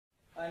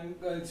I'm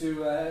going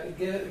to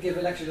give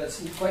a lecture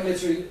that's quite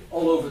literally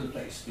all over the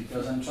place,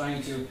 because I'm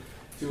trying to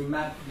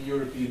map the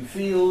European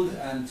field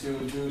and to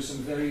do some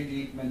very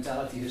deep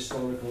mentality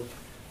historical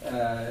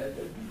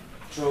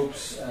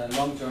tropes,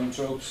 long-term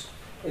tropes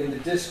in the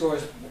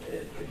discourse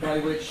by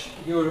which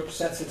Europe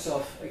sets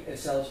itself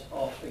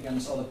off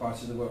against other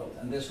parts of the world.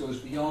 And this goes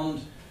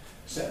beyond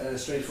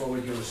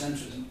straightforward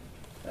Eurocentrism.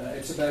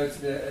 It's about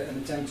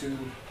an attempt to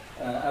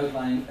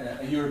outline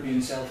a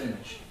European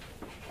self-image.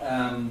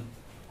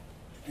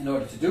 In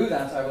order to do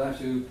that, I will have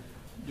to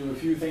do a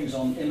few things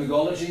on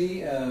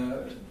imagology,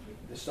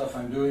 the stuff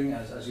I'm doing,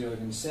 as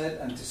Jürgen said,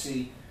 and to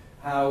see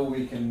how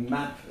we can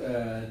map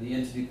the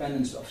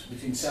interdependence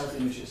between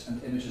self-images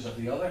and images of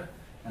the other,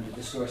 and the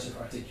discursive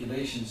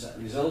articulations that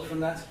result from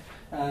that,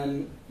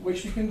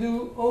 which we can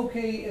do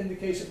okay in the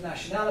case of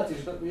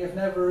nationalities, but we have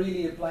never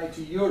really applied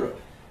to Europe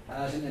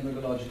as an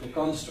imagological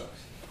construct.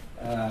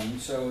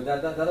 So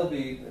that'll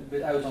be a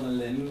bit out on a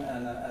limb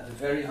and at a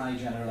very high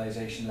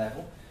generalization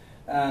level.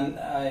 And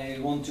I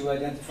want to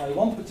identify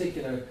one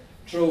particular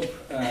trope,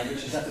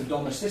 which is that of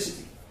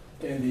domesticity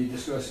in the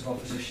discursive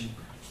opposition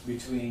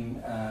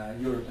between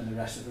Europe and the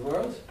rest of the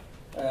world.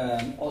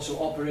 Also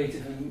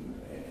operative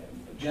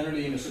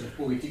generally in a sort of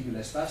politique de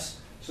l'espace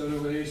sort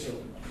of way, so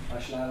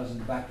Bachelard is in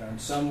the background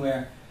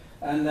somewhere.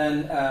 And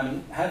then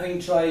having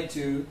tried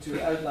to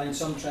outline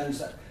some trends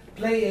that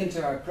play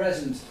into our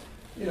present,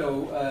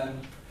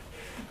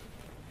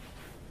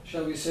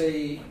 shall we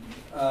say,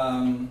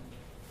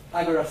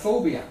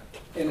 agoraphobia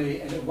in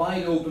a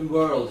wide open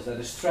world that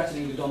is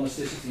threatening the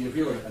domesticity of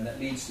Europe and that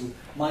leads to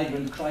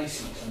migrant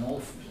crises and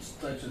all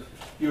types of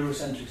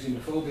Eurocentric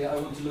xenophobia. I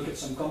want to look at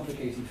some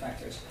complicating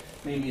factors,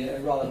 mainly a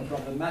rather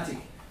problematic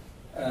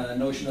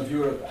notion of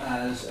Europe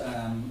as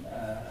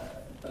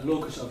a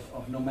locus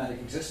of nomadic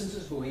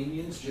existences,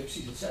 Bohemians,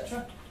 gypsies,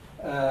 etc.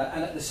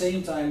 And at the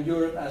same time,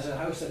 Europe as a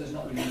house that is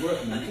not really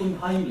working, an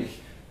unheimlich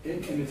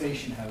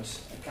imitation house,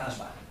 a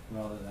Kasbah,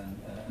 rather than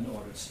an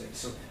ordered space.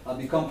 So I'll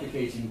be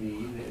complicating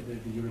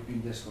the European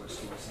discourse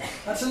towards that.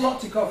 That's a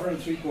lot to cover in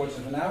 3/4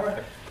 of an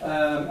hour.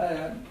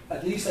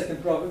 At least I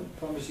can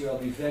promise you I'll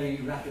be very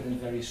rapid and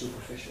very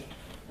superficial.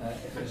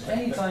 If there's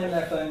any time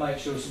left, I might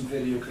show some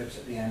video clips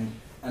at the end,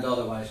 and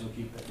otherwise we'll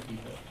keep it.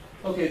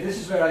 Okay, this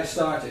is where I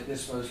started.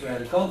 This was where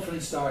the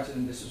conference started,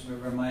 and this is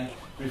where my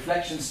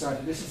reflections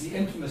started. This is the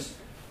infamous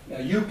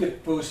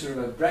UKIP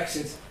poster of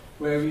Brexit,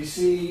 where we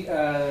see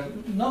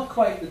not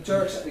quite the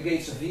Turks at the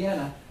gates of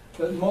Vienna,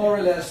 but more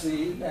or less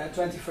the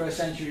 21st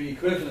century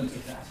equivalent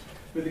of that,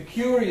 with a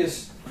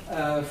curious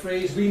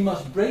phrase, "We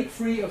must break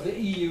free of the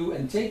EU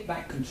and take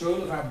back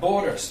control of our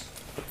borders."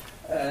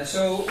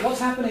 So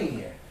what's happening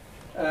here?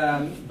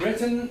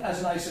 Britain, as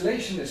an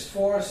isolationist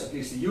force, at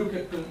least the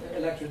UKIP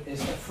electorate,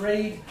 is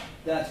afraid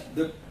that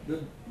the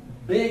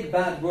big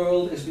bad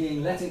world is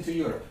being let into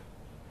Europe.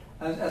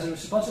 And as a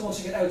response, it wants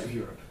to get out of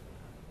Europe.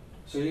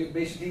 So you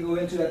basically go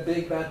into that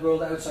big bad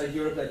world outside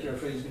Europe that you're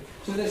afraid of.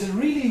 So there's a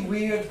really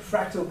weird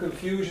fractal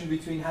confusion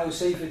between how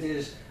safe it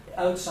is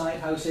outside,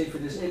 how safe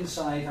it is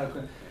inside,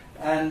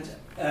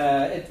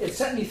 it's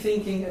set me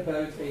thinking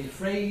about a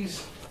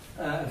phrase,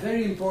 a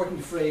very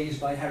important phrase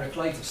by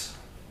Heraclitus,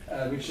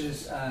 which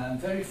is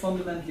very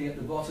fundamentally at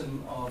the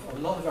bottom of a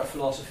lot of our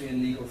philosophy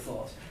and legal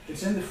thought.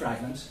 It's in the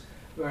Fragments,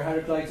 where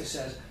Heraclitus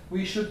says,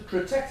 "We should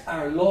protect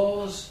our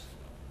laws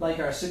like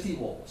our city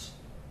walls."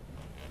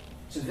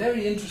 It's a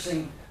very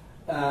interesting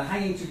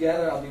hanging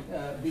together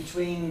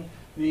between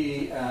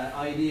the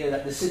idea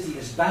that the city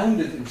is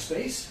bounded in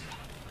space,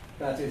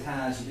 that it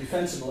has a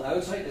defensible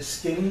outside, a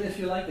skin, if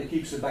you like, that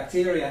keeps the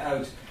bacteria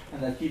out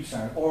and that keeps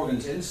our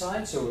organs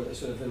inside, so a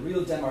sort of a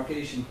real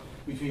demarcation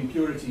between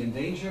purity and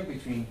danger,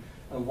 between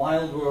a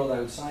wild world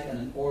outside and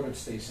an ordered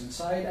space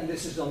inside, and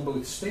this is done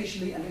both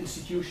spatially and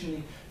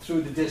institutionally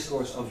through the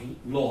discourse of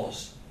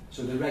laws,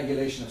 so the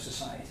regulation of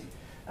society.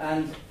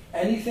 And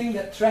anything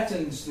that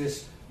threatens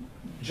this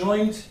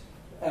joint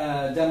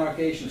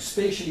demarcation of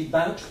spatial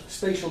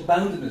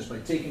boundedness by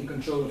taking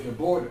control of your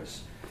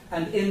borders,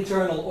 and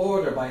internal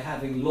order by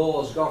having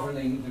laws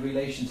governing the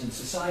relations in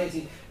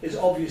society is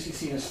obviously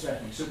seen as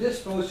threatening. So this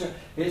poster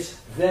is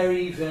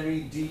very,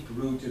 very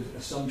deep-rooted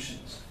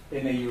assumptions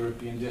in a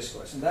European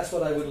discourse, and that's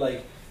what I would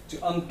like to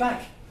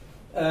unpack.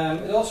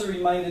 It also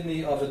reminded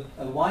me of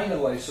a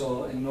wino I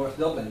saw in North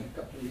Dublin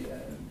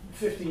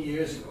 15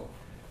 years ago.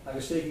 I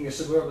was taking a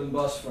suburban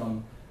bus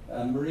from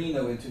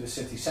Marino into the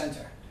city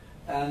centre,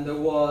 and there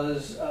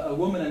was a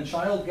woman and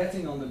child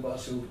getting on the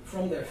bus who,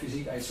 from their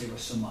physique, I'd say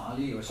was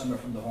Somali or somewhere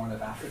from the Horn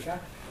of Africa,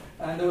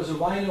 and there was a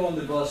wino on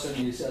the bus, and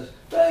he says,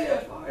 "Hey,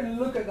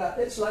 look at that,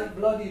 it's like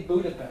bloody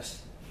Budapest."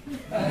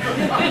 And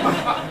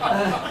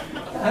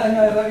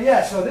I thought,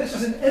 yeah, so this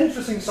is an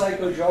interesting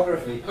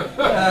psychogeography,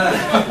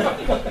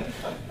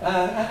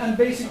 and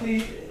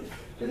basically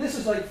this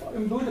is like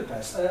in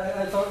Budapest.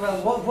 I thought,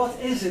 well, what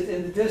is it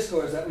in the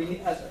discourse that we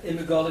need, as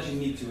imagology,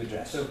 need to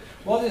address? So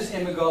what is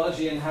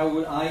imagology, and how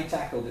would I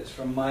tackle this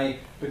from my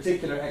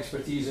particular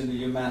expertise in the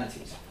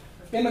humanities?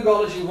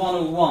 Imagology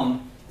 101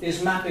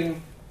 is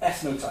mapping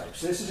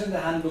ethnotypes. This is in the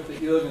handbook that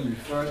Jürgen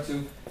referred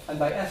to, and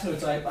by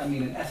ethnotype I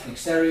mean an ethnic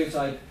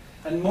stereotype,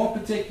 and more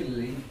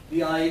particularly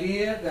the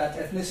idea that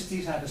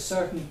ethnicities have a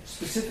certain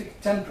specific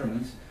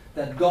temperament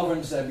that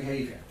governs their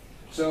behavior.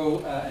 So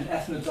an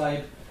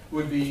ethnotype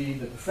would be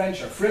that the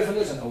French are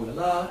frivolous and oh la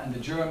la, and the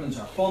Germans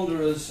are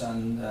ponderous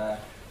and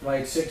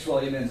write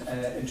 6-volume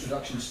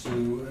introductions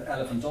to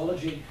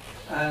elephantology,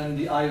 and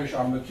the Irish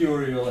are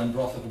mercurial and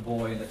broth of a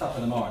boy in the top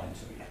of the morning.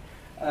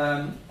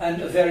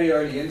 And a very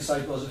early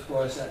insight was, of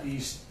course, that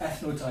these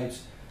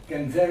ethnotypes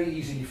can very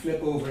easily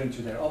flip over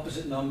into their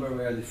opposite number,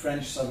 where the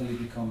French suddenly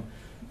become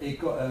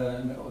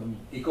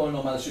École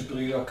Normale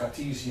Supérieure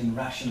Cartesian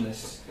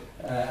rationalists,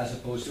 as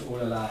opposed to oh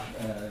la la,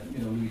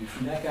 Louis de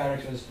Funès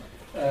characters.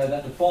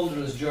 That the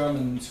ponderous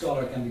German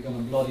scholar can become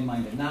a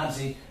bloody-minded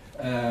Nazi,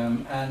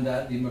 and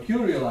that the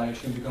mercurial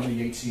Irish can become a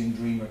Yeatsian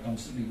dreamer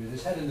constantly with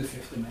his head in the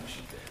fifth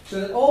dimension.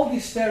 So that all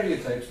these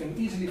stereotypes can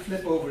easily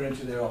flip over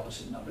into their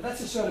opposite number.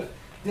 That's a sort of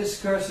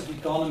discursive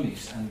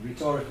economies and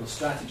rhetorical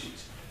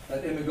strategies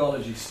that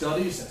imagology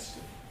studies. That's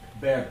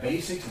bare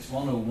basics, it's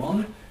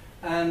 101.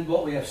 And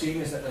what we have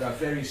seen is that there are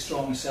very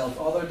strong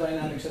self-other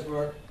dynamics at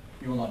work.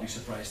 You will not be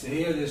surprised to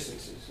hear this.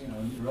 This is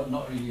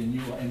not really a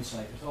new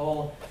insight at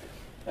all.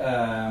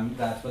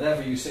 That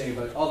whatever you say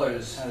about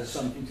others has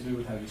something to do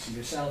with how you see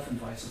yourself and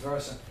vice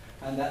versa,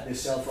 and that this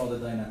self-other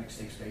dynamics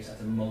takes place at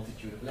a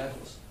multitude of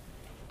levels.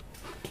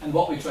 And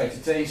what we try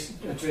to trace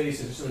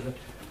is a sort of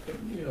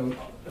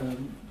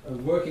a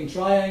working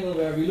triangle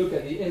where we look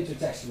at the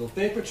intertextual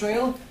paper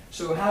trail.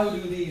 So how do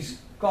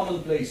these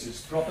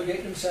commonplaces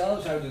propagate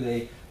themselves? How do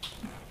they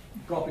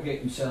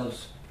propagate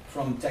themselves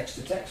from text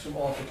to text, from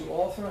author to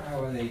author?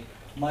 How are they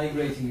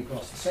migrating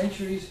across the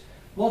centuries?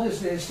 What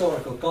is the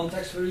historical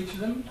context for each of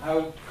them?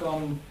 How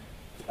come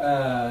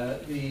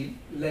the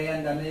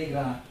Leyenda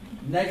Negra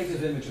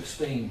negative image of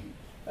Spain,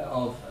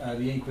 of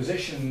the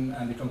Inquisition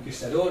and the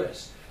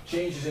Conquistadores,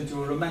 changes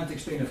into a romantic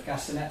Spain of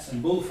castanets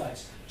and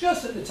bullfights,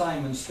 just at the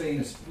time when Spain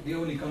is the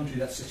only country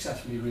that's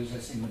successfully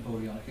resisting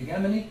Napoleonic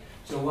hegemony?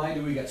 So why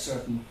do we get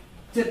certain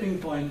tipping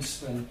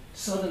points when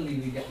suddenly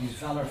we get these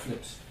valor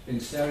flips in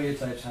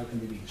stereotypes? How can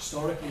they be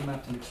historically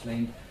mapped and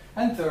explained?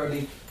 And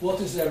thirdly,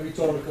 what is their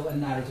rhetorical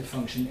and narrative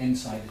function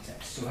inside the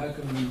text? So how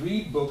can we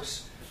read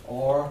books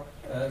or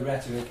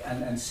rhetoric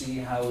and see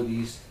how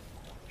these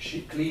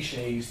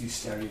cliches, these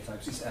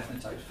stereotypes, these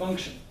ethnotypes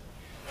function?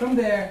 From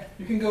there,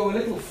 you can go a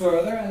little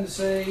further and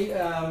say,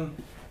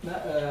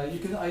 you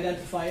can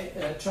identify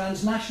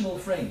transnational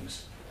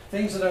frames,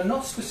 things that are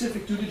not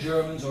specific to the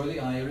Germans or the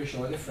Irish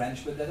or the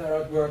French, but that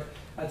are at work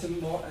at a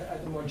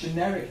more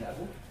generic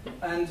level.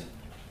 And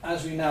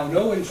as we now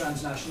know in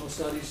transnational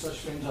studies, such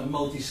frames are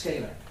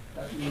multiscalar.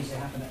 That means they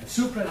happen at the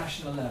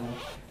supranational level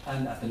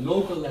and at the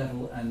local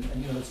level, and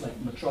it's like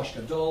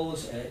Matryoshka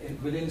dolls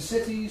within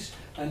cities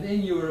and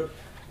in Europe,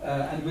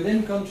 and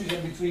within countries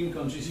and between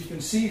countries. You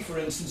can see, for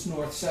instance,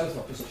 north-south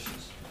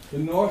oppositions. The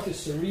north is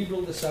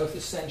cerebral, the south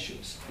is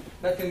sensuous.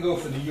 That can go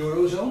for the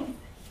Eurozone.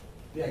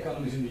 The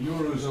economies in the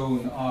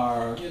Eurozone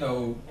are,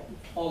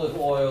 olive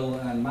oil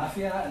and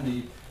mafia, and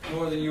the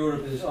Northern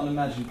Europe is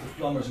unimaginative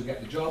plumbers who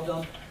get the job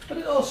done. But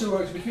it also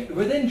works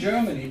within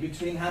Germany,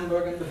 between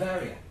Hamburg and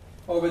Bavaria,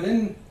 or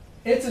within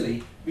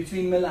Italy,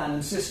 between Milan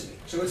and Sicily.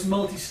 So it's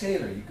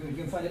multiscalar. You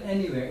can find it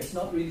anywhere. It's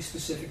not really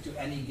specific to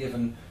any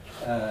given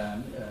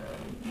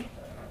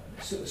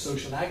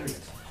social aggregate.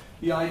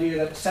 The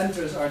idea that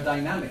centers are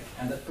dynamic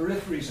and that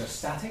peripheries are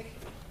static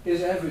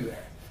is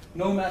everywhere,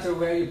 no matter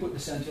where you put the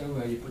center or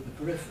where you put the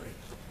periphery.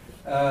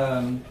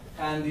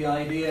 And the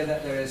idea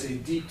that there is a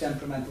deep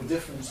temperamental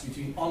difference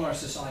between honor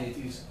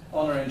societies,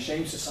 honor and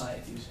shame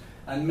societies,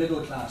 and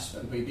middle-class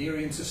and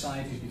Weberian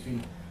societies,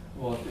 between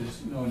what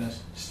is known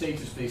as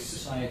status-based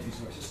societies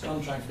versus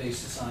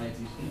contract-based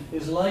societies,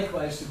 is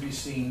likewise to be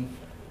seen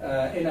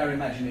in our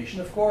imagination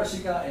of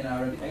Corsica, in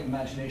our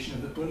imagination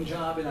of the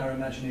Punjab, in our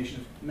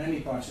imagination of many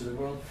parts of the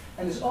world,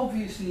 and is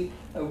obviously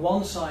a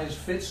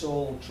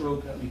one-size-fits-all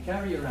trope that we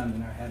carry around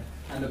in our head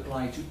and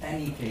apply to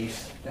any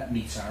case that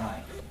meets our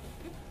eye.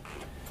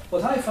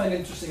 What I find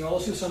interesting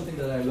also, something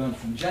that I learned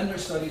from gender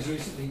studies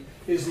recently,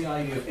 is the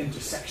idea of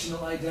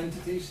intersectional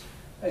identities.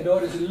 In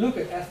order to look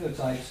at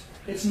ethnotypes,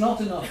 it's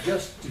not enough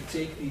just to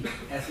take the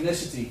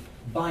ethnicity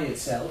by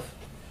itself.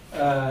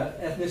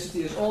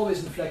 Ethnicity is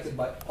always inflected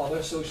by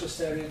other social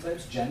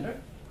stereotypes, gender,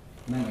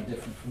 men are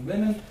different from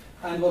women,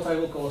 and what I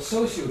will call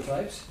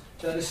sociotypes.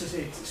 That is to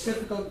say,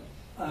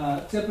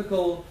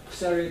 typical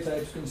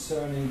stereotypes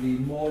concerning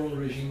the moral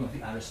regime of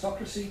the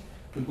aristocracy,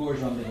 the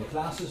bourgeois middle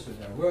classes with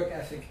their work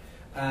ethic,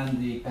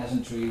 and the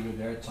peasantry with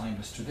their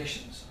timeless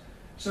traditions.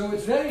 So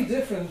it's very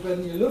different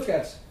when you look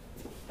at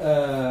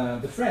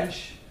the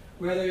French,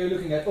 whether you're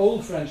looking at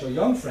old French or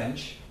young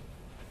French,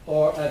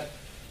 or at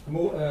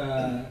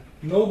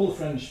noble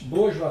French,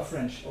 bourgeois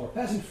French, or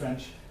peasant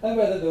French, and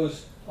whether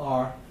those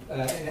are,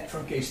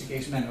 from case to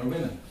case, men or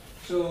women.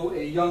 So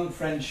a young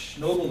French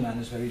nobleman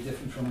is very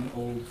different from an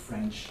old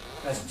French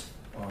peasant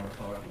or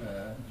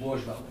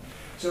bourgeois woman.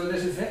 So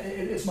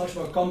it's much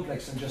more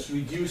complex than just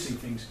reducing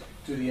things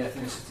to the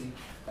ethnicity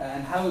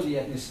and how the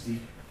ethnicity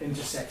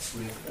intersects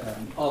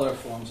with other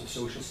forms of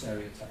social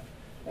stereotype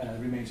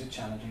remains a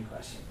challenging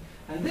question.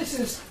 And this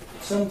is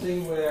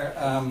something where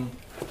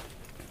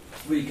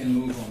we can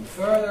move on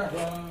further.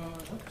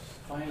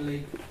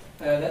 Finally,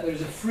 that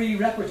there's a free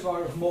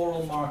repertoire of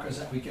moral markers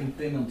that we can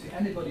pin onto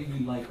anybody we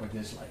like or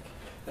dislike.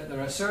 That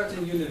there are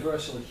certain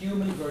universal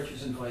human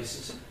virtues and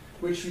vices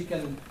which we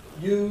can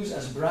use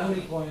as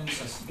brownie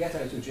points, as get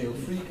out of jail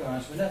free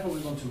cards, whenever we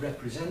want to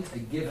represent a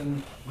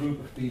given group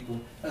of people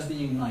as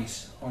being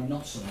nice or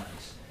not so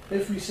nice.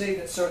 If we say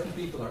that certain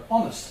people are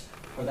honest,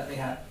 or that they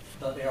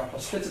are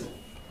hospitable,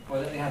 or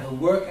that they have a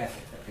work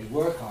ethic, that they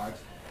work hard,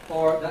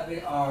 or that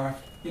they are,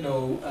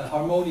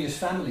 harmonious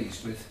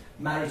families with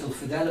marital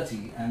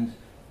fidelity and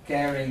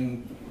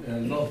caring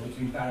love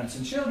between parents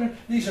and children,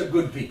 these are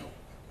good people.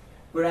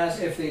 Whereas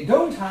if they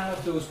don't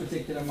have those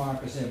particular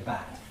markers, they're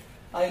bad.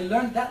 I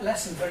learned that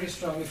lesson very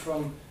strongly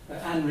from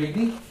Anne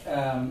Rigney,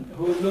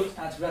 who looked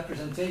at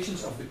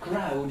representations of the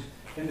crowd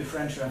in the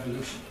French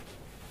Revolution.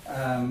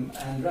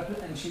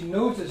 And she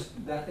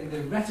noticed that in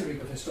the rhetoric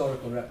of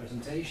historical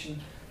representation,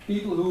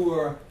 people who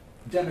were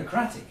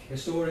democratic,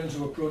 historians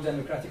who were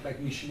pro-democratic like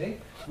Michelet,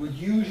 would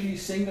usually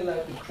single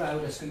out the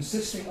crowd as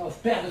consisting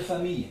of pères de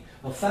famille,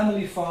 of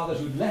family fathers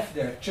who'd left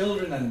their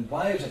children and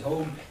wives at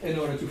home in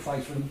order to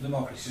fight for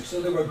democracy.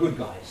 So they were good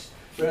guys.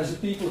 Whereas the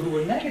people who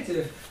were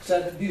negative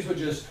said that these were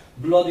just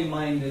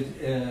bloody-minded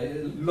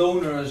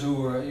loners who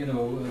were,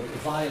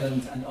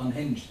 violent and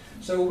unhinged.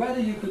 So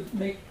whether you could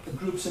make a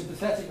group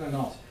sympathetic or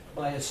not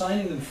by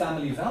assigning them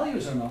family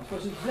values or not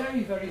was a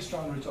very, very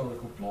strong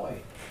rhetorical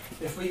ploy.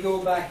 If we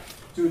go back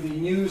to the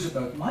news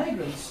about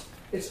migrants,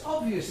 it's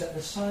obvious that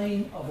the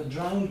sign of a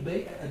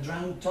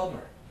drowned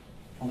toddler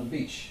on a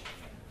beach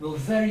will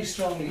very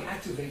strongly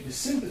activate the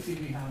sympathy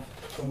we have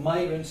for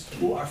migrants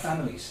who are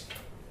families.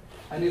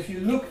 And if you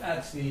look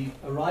at the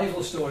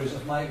arrival stories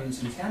of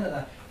migrants in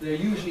Canada, they're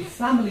usually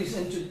families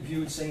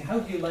interviewed saying, how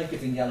do you like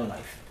it in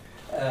Yellowknife?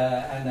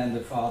 And then the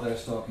father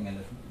is talking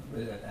and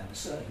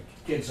the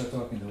kids are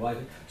talking to the wife.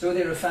 So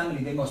they're a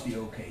family, they must be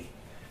okay.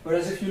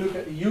 Whereas if you look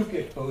at the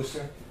UKIP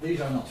poster,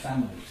 these are not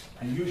families.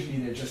 And usually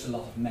they're just a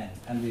lot of men.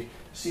 And the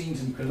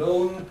scenes in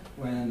Cologne,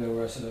 when there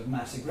were sort of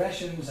mass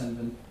aggressions and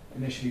then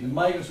initially the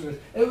migrants were,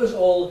 it was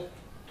all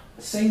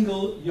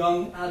single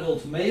young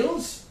adult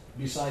males,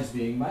 besides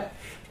being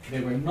they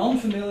were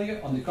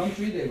non-familiar, on the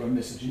contrary, they were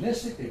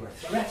misogynistic, they were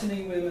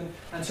threatening women,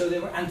 and so they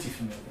were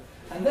anti-familiar.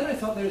 And then I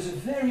thought there is a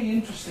very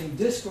interesting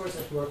discourse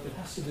at work that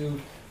has to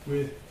do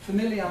with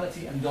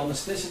familiarity and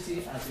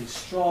domesticity as a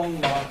strong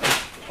marker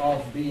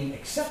of being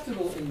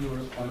acceptable in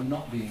Europe or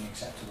not being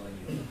acceptable in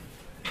Europe.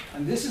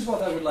 And this is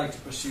what I would like to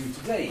pursue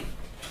today.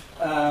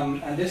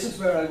 And this is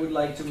where I would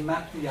like to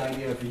map the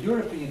idea of a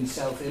European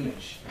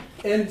self-image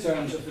in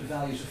terms of the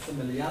values of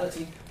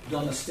familiarity,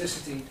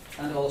 domesticity,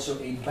 and also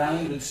a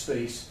bounded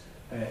space,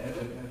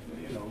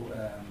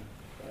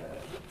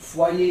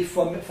 foyer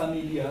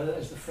familial,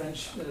 as the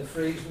French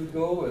phrase would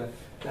go,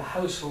 the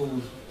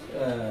household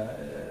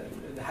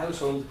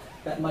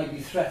that might be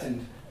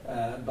threatened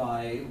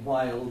by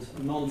wild,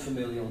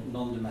 non-familial,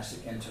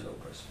 non-domestic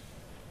interlopers.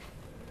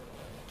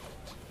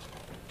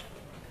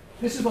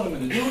 This is what I'm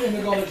going to do.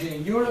 Imagology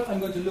in Europe. I'm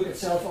going to look at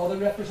self-other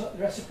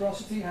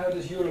reciprocity. How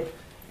does Europe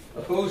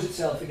oppose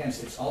itself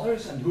against its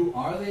others, and who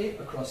are they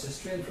across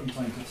history and from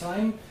time to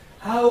time?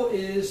 How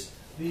is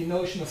the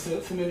notion of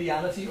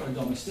familiarity or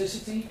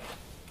domesticity,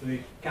 the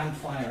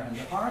campfire and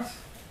the hearth,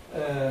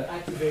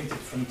 activated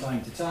from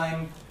time to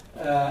time?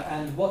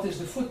 And what is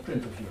the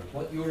footprint of Europe?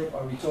 What Europe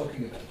are we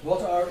talking about?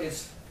 What are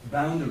its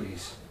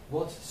boundaries?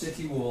 What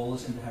city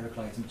walls, in the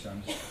Heraclitean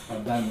terms, are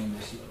bounding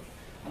this Europe?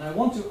 And I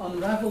want to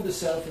unravel the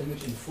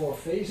self-image in 4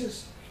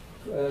 phases,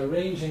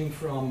 ranging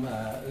from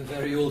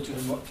very old to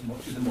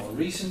the more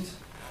recent.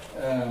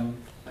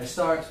 I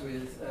start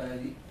with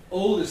the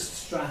oldest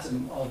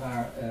stratum of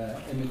our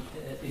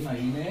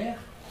imaginaire,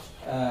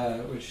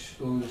 which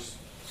goes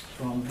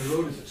from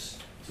Herodotus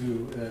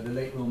to the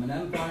late Roman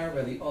Empire,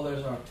 where the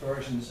others are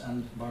Persians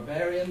and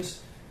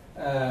barbarians.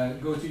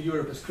 Go to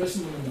Europe as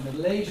Christendom in the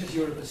Middle Ages,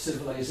 Europe as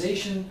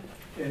civilization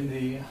in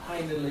the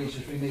High Middle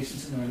Ages,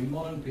 Renaissance and early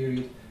modern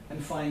period,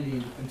 and finally in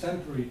the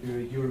contemporary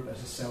period, Europe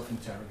as a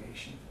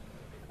self-interrogation.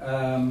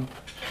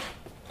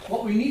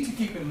 What we need to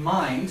keep in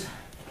mind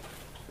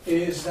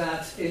is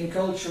that in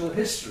cultural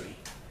history,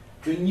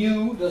 the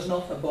new does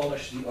not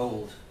abolish the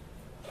old.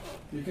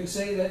 You can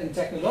say that in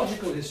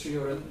technological history,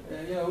 or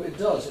it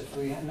does. If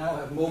we now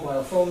have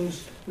mobile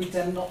phones, we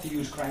tend not to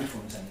use crank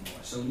phones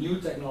anymore. So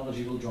new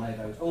technology will drive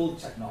out old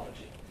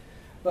technology.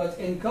 But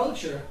in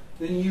culture,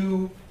 the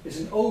new is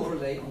an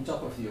overlay on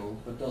top of the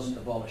old, but doesn't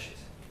abolish it.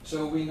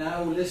 So we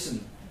now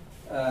listen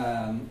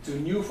to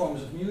new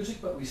forms of music,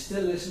 but we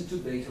still listen to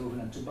Beethoven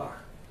and to Bach.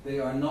 They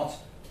are not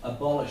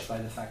abolished by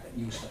the fact that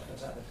new stuff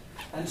is added.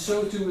 And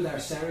so too with our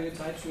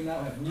stereotypes. We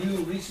now have new,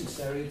 recent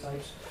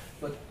stereotypes,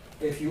 but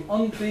if you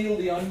unpeel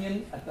the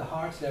onion, at the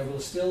heart there will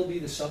still be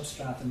the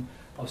substratum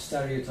of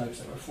stereotypes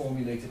that were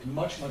formulated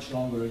much, much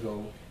longer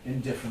ago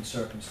in different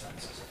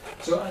circumstances.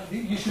 So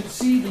you should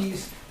see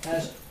these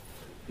as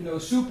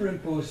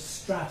superimposed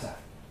strata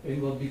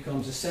in what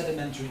becomes a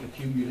sedimentary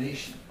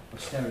accumulation of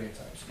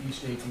stereotypes,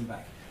 each dating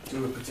back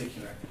to a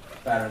particular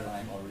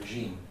paradigm or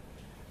regime.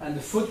 And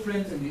the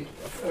footprint in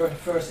the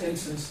first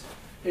instance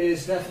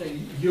is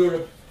definitely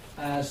Europe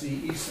as the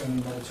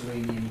eastern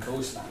Mediterranean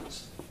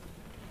coastlands.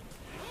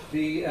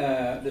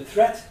 The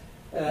threat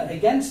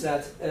against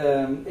that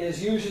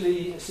is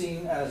usually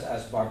seen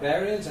as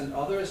barbarians and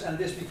others, and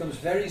this becomes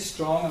very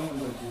strong. I'm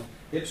going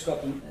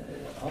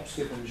to hop,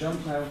 skip and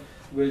jump now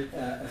with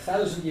a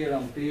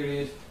 1,000-year-long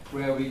period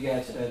where we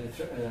get,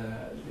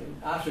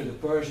 after the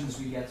Persians,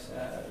 we get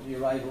the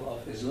arrival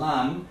of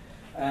Islam,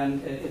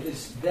 and it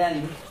is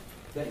then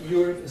that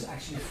Europe is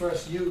actually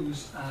first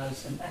used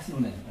as an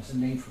ethnonym, as a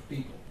name for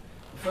people.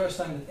 The first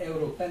time that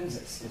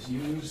Europensis is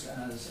used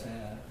as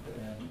a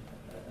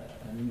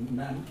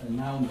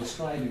noun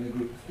describing a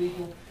group of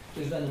people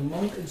is when a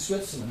monk in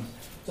Switzerland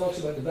talks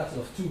about the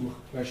Battle of Tours,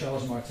 where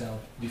Charles Martel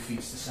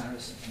defeats the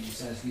Saracens. And he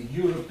says the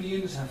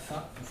Europeans have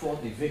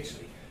fought a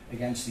victory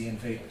against the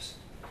invaders.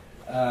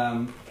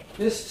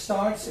 This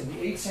starts in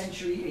the 8th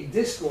century, a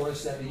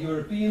discourse that the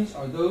Europeans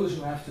are those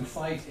who have to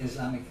fight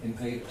Islamic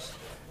invaders.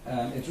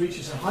 It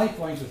reaches a high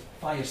point with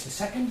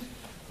Pius II,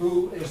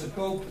 who is the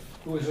Pope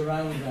who is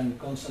around when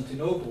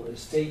Constantinople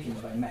is taken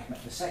by Mehmed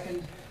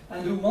II,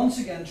 and who once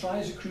again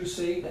tries a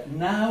crusade that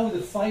now the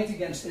fight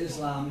against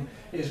Islam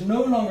is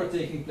no longer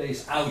taking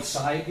place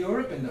outside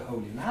Europe, in the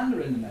Holy Land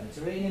or in the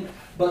Mediterranean,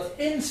 but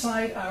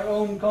inside our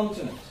own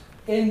continent,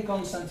 in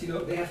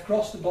Constantinople. They have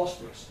crossed the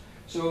Bosphorus.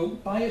 So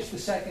Pius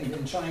II,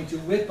 in trying to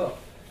whip up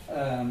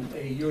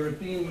a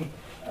European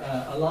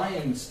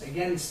alliance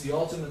against the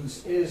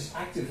Ottomans, is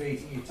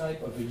activating a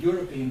type of a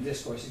European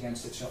discourse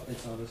against its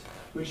others,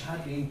 which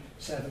had been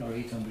 700 or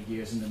 800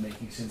 years in the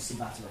making since the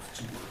Battle of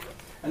Tours.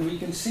 And we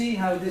can see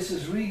how this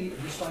is really,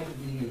 despite it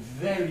being a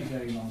very,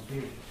 very long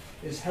period,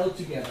 is held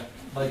together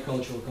by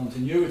cultural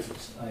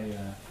continuities.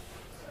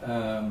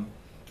 I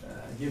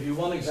give you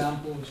one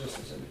example, just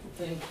as a little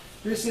thing.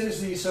 This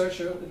is the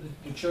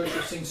church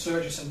of St.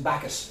 Sergius and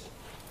Bacchus.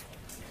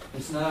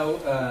 It's now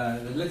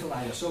the little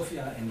Hagia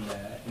Sophia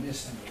in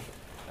Istanbul.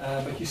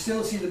 But you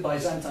still see the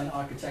Byzantine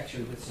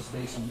architecture that is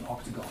based on an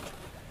octagon.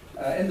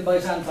 In the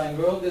Byzantine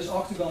world, this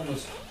octagon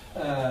was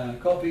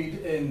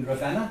copied in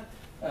Ravenna,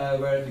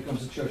 where it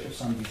becomes the Church of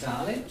San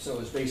Vitale. So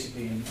it's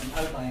basically an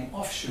outlying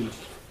offshoot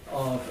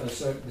of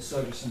the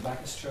Sergius and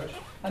Bacchus Church.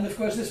 And of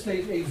course, this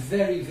played a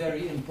very,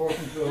 very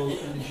important role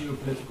in the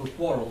geopolitical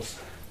quarrels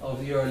of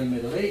the early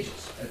Middle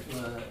Ages.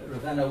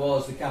 Ravenna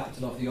was the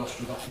capital of the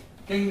Ostrogothic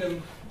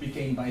kingdom,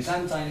 became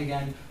Byzantine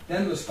again,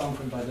 then was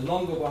conquered by the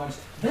Longobards,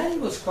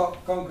 then was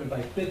conquered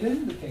by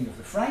Pippin, the king of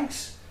the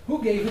Franks,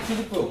 who gave it to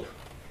the Pope.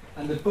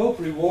 And the Pope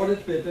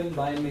rewarded Pippin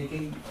by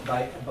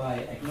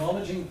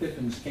acknowledging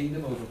Pippin's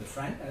kingdom over the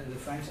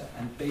Franks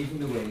and paving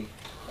the way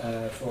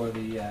for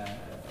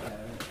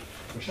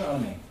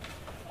Charlemagne.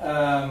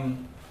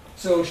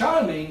 So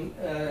Charlemagne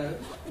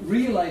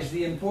realized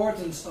the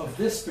importance of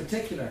this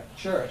particular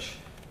church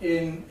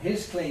in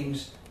his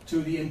claims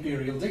to the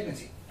imperial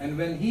dignity. And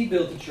when he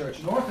built a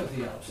church north of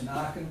the Alps in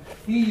Aachen,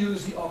 he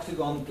used the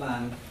octagon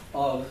plan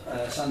of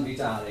San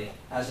Vitale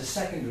as a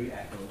secondary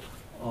echo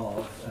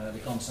of the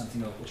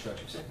Constantinople church.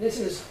 So this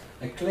is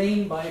a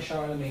claim by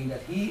Charlemagne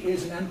that he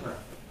is an emperor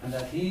and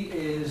that he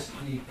is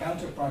the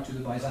counterpart to the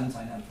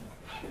Byzantine emperor.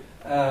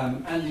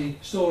 And the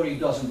story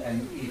doesn't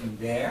end even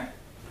there,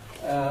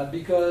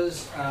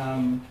 because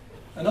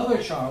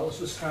another Charles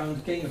was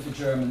crowned king of the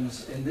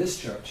Germans in this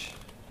church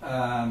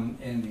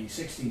in the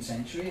 16th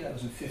century. That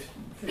was in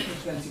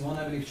 1521,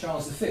 I believe,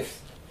 Charles V.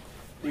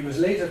 He was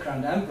later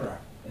crowned emperor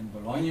in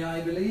Bologna,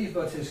 I believe,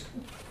 but his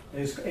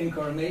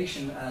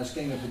incarnation as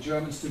king of the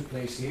Germans took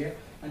place here.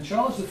 And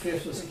Charles V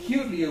was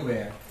acutely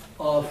aware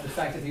of the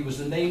fact that he was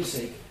the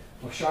namesake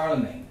of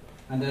Charlemagne.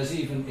 And there's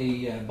even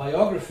a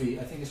biography,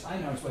 I think it's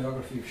Einhard's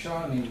biography of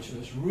Charlemagne, which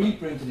was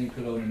reprinted in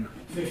Cologne in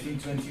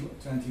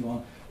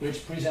 1521,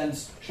 which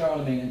presents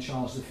Charlemagne and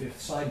Charles V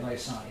side by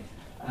side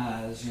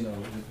as, you know,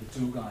 the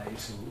two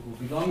guys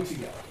who belong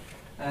together.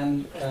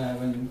 And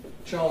when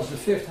Charles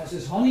V has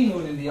his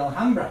honeymoon in the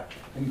Alhambra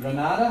in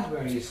Granada,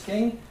 where he is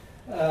king,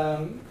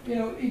 you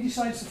know, he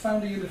decides to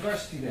found a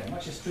university there,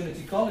 much as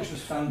Trinity College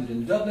was founded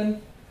in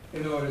Dublin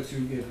in order to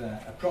give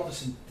a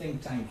Protestant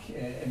think tank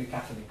in a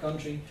Catholic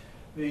country.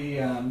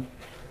 The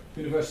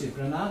University of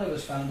Granada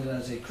was founded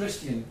as a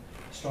Christian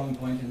strong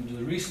point in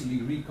the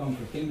recently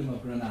reconquered Kingdom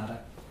of Granada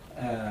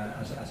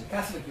as a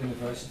Catholic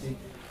university.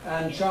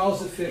 And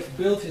Charles V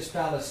built his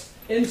palace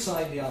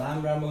inside the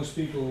Alhambra. Most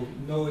people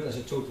know it as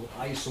a total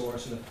eyesore,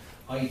 sort of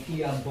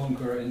IKEA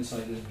bunker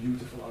inside this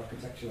beautiful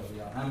architecture of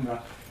the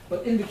Alhambra.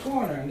 But in the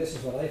corner, and this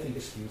is what I think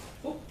is cute,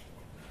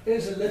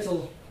 is a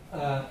little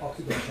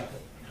octagon chapel.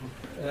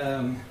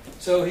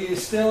 So he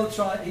is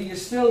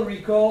still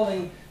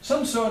recalling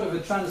some sort of a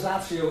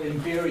translatio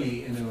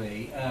imperii in a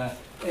way,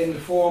 in the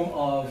form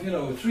of, you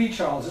know, three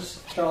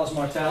Charleses: Charles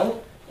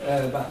Martel,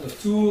 Battle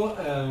of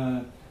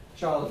Tours,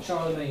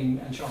 Charlemagne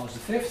and Charles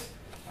V,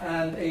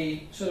 and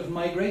a sort of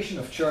migration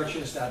of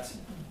churches that,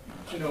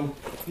 you know,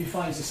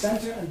 defines a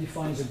center and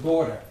defines a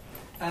border.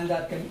 and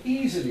that can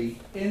easily,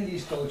 in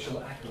these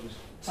cultural echoes,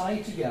 tie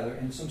together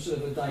in some sort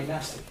of a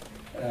dynastic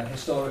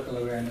historical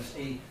awareness,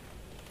 an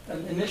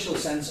initial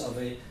sense of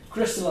a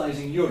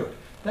crystallizing Europe.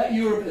 That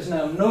Europe is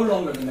now no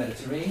longer the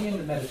Mediterranean.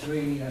 The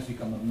Mediterranean has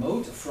become a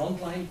moat, a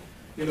front line,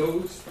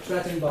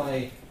 threatened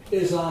by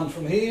Islam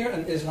from here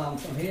and Islam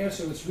from here,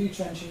 so it's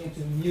retrenching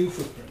into new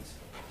footprints.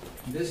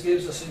 And this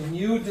gives us a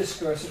new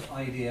discursive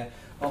idea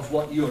of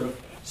what Europe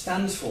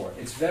stands for.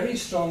 It's very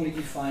strongly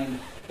defined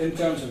in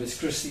terms of its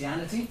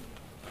Christianity,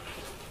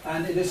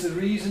 and it is the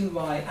reason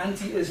why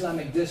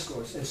anti-Islamic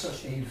discourse is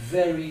such a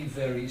very,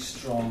 very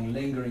strong,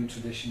 lingering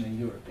tradition in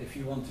Europe. If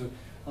you want to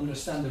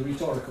understand the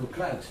rhetorical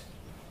clout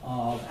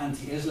of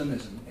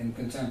anti-Islamism in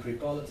contemporary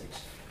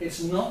politics,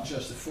 it's not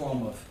just a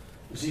form of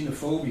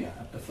xenophobia,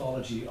 a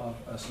pathology of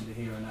us in the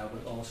here and now,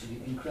 but also the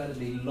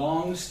incredibly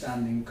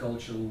long-standing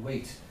cultural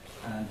weight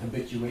and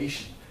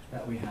habituation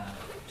that we have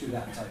to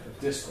that type of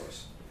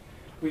discourse.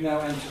 We now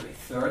enter a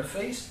third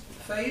phase,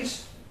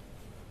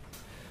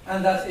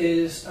 and that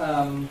is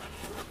when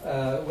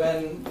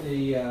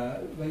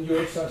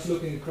Europe starts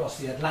looking across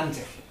the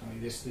Atlantic. I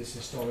mean, this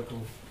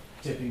historical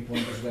tipping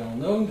point is well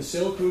known. The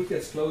Silk Route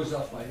gets closed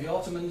off by the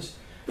Ottomans.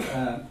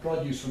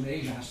 Produce from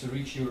Asia has to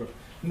reach Europe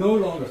no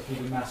longer through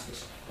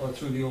Damascus or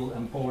through the old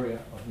emporia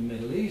of the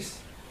Middle East.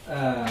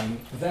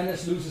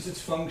 Venice loses its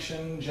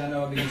function,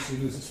 Genoa begins to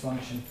lose its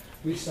function.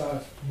 We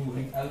start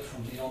moving out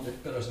from beyond the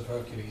Pillars of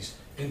Hercules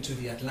into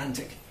the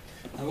Atlantic.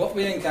 And what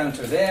we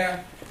encounter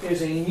there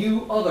is a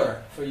new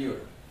other for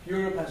Europe.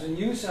 Europe has a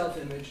new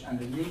self-image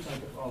and a new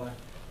type of other.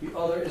 The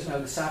other is now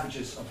the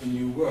savages of the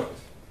new world.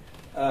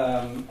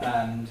 You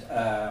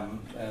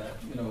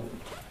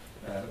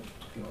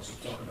can also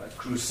talk about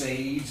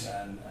crusades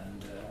and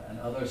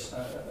others,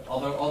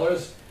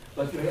 others.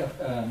 But we have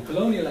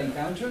colonial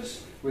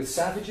encounters with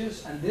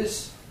savages, and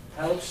this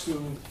helps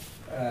to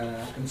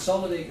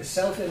consolidate the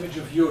self-image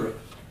of Europe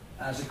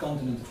as a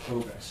continent of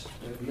progress.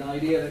 The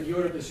idea that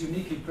Europe is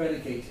uniquely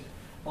predicated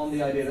on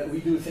the idea that we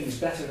do things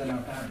better than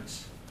our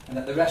parents, and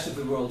that the rest of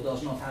the world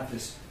does not have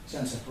this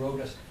sense of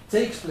progress,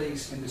 takes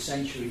place in the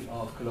century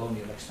of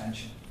colonial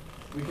expansion.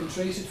 We can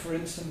trace it, for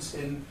instance,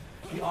 in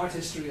the art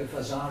history of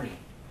Vasari,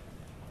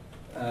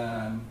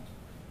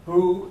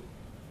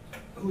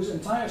 whose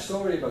entire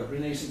story about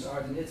Renaissance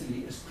art in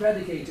Italy is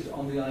predicated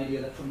on the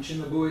idea that from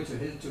Cimabue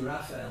to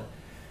Raphael,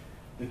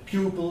 the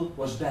pupil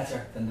was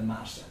better than the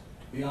master.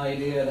 The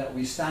idea that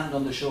we stand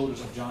on the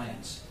shoulders of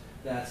giants,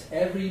 that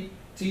every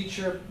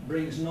teacher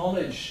brings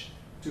knowledge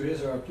to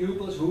his or her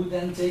pupils who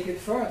then take it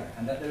further,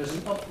 and that there is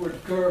an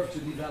upward curve to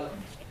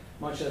development,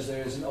 much as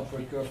there is an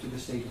upward curve to the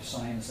state of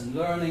science and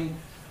learning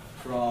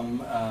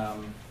from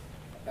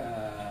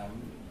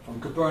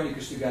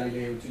Copernicus to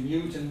Galileo to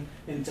Newton.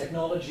 In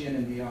technology and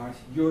in the art,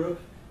 Europe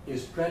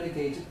is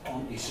predicated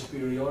on a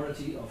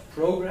superiority of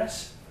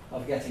progress,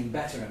 of getting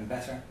better and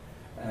better,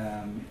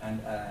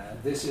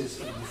 this is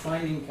a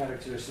defining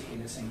characteristic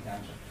in its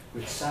encounter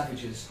with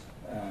savages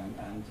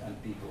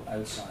and people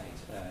outside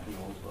the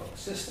old world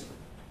system.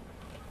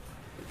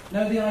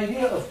 Now, the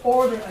idea of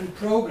order and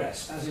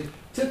progress as a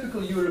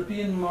typical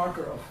European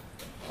marker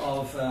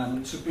of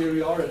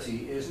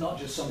superiority is not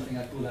just something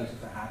I pulled out of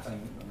the hat.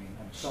 I'm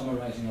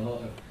summarizing a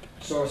lot of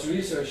source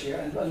research here,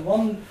 and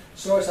one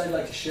source I'd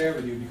like to share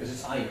with you because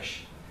it's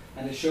Irish,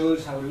 and it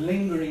shows how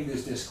lingering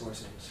this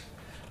discourse is.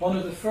 One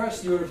of the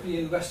first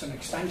European Western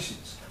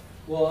expansions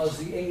was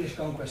the English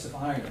conquest of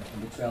Ireland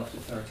in the 12th to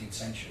 13th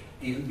century.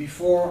 Even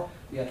before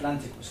the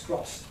Atlantic was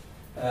crossed,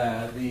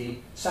 the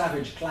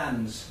savage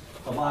clans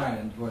of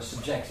Ireland were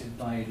subjected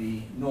by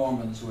the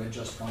Normans who had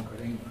just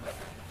conquered England.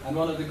 And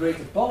one of the great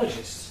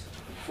apologists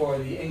for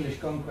the English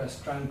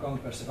crown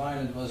conquest of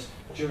Ireland was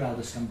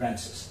Giraldus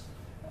Cambrensis,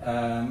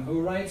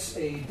 who writes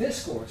a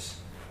discourse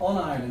on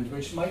Ireland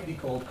which might be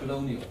called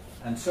colonial,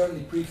 and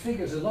certainly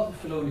prefigures a lot of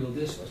colonial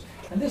discourse.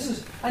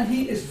 And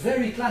he is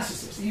very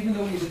classicist, even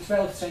though he's a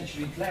 12th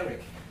century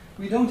cleric.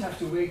 We don't have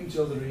to wait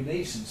until the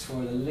Renaissance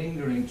for the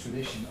lingering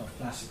tradition of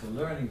classical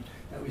learning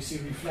that we see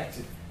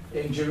reflected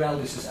in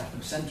Giraldus's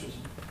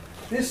ethnocentrism.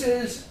 This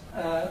is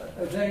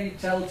a very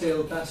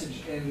telltale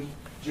passage in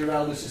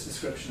Giraldus's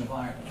description of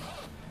Ireland.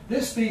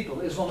 This people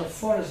is one of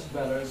forest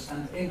dwellers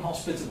and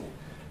inhospitable,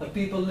 a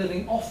people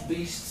living off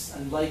beasts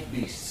and like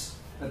beasts,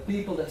 a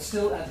people that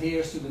still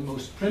adheres to the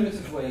most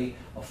primitive way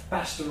of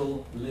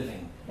pastoral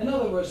living. In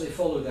other words, they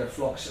follow their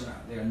flocks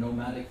around. They are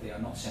nomadic, they are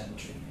not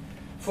sedentary.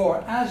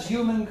 For as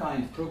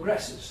humankind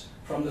progresses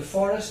from the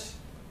forest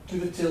to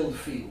the tilled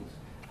field,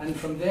 and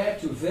from there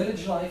to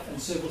village life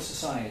and civil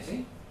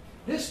society,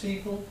 this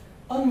people,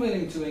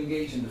 unwilling to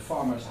engage in the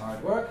farmer's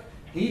hard work,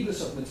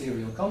 heedless of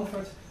material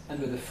comfort, and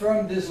with a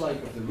firm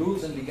dislike of the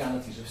rules and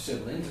legalities of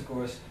civil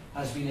intercourse,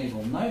 has been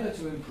able neither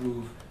to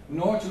improve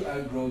nor to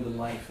outgrow the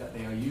life that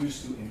they are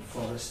used to in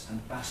forest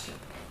and pasture.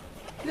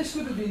 This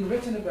would have been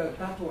written about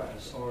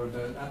Papuas or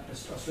about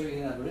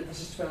Australian Aborigines.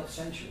 This is 12th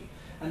century.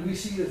 And we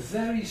see a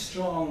very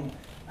strong,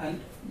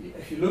 and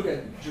if you look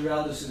at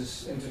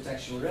Giraldus's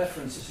intertextual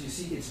references, you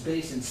see it's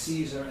based in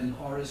Caesar and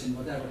Horace, in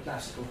whatever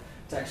classical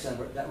texts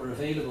that were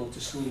available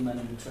to schoolmen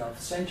in the 12th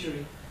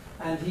century.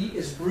 And he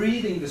is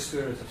breathing the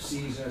spirit of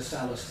Caesar,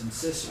 Sallust, and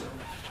Cicero,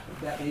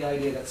 that the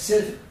idea that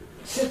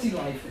city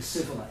life is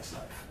civilized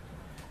life,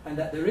 and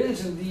that there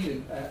is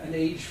indeed an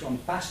age from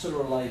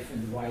pastoral life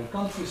in the wild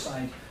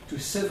countryside to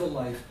civil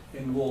life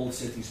in walled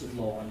cities with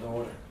law and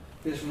order.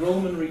 This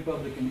Roman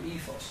Republican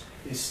ethos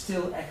is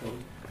still echoed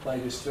by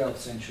this 12th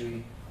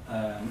century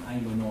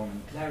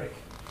Anglo-Norman cleric.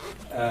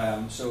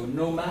 So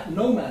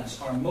nomads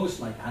are most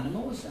like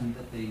animals, and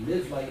that they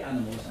live like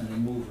animals and they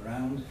move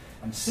around.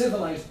 And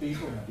civilized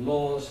people have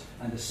laws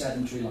and a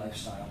sedentary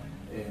lifestyle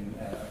in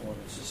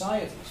ordered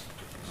societies.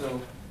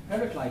 So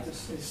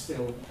Heraclitus is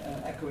still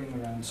echoing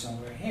around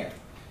somewhere here.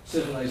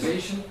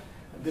 Civilization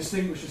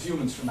distinguishes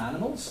humans from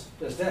animals.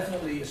 There's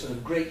definitely a sort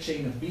of great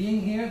chain of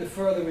being here. The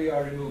further we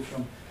are removed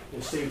from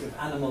the state of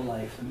animal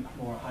life,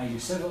 the more highly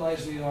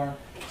civilized we are.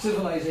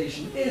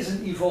 Civilization is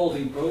an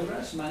evolving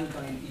progress.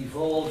 Mankind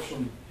evolved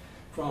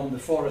from the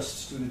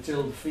forests to the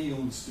tilled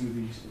fields to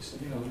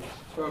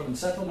the urban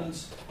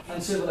settlements,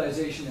 and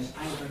civilization is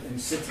anchored in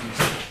cities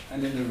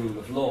and in the rule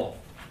of law.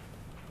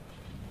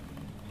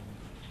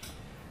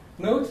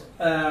 Note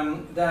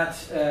that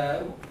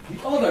the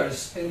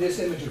others in this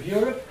image of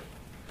Europe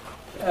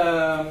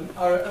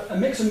are a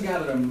mix and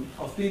gathering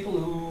of people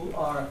who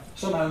are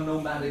somehow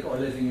nomadic or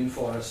living in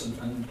forests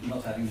and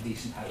not having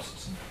decent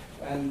houses.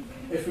 And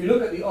if we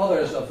look at the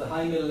others of the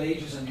High Middle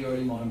Ages and the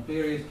early modern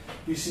period,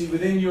 we see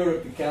within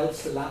Europe the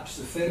Celts, the Lapps,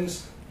 the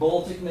Finns,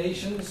 Baltic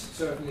nations,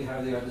 certainly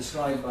how they are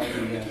described by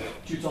the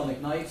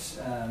Teutonic Knights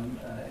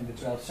in the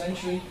 12th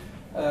century,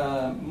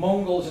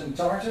 Mongols and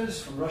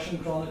Tartars from Russian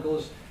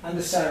chronicles, and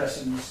the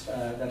Saracens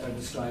that are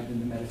described in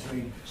the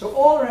Mediterranean. So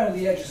all around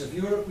the edges of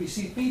Europe we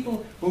see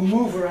people who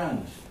move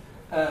around,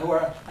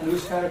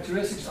 whose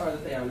characteristics are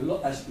that they are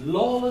as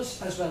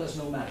lawless as well as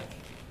nomadic.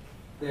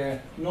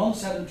 Their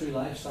non-sedentary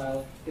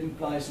lifestyle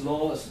implies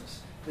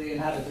lawlessness. They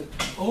inhabit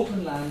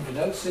open land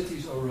without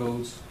cities or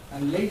roads,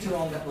 and later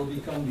on that will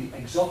become the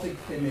exotic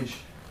image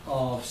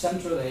of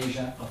Central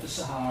Asia, of the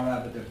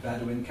Sahara, with their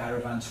Bedouin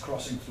caravans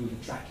crossing through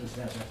the trackless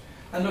desert,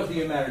 and of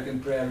the American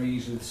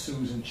prairies with Sioux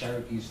and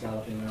Cherokees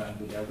galloping around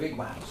with their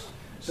wigwams.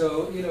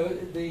 So, if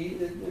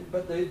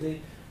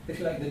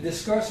you like, the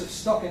discursive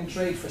stock in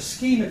trade for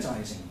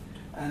schematizing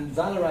and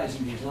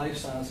valorizing these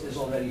lifestyles is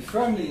already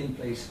firmly in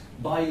place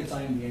by the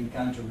time the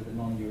encounter with the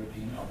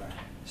non-European other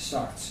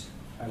starts.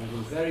 I will go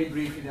very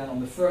briefly then on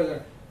the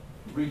further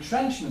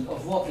retrenchment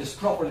of what is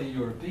properly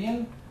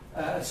European.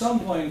 At some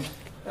point,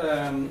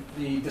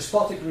 the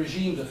despotic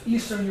regimes of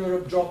Eastern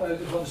Europe drop out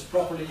of what is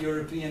properly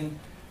European,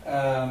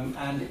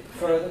 and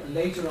further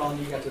later on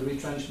you get the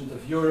retrenchment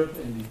of Europe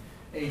in the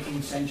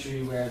 18th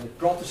century, where the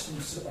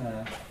Protestants,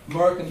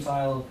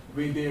 mercantile,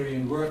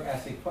 Weberian work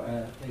ethic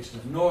places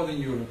of Northern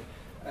Europe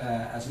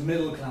as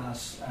middle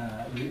class,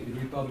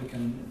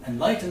 Republican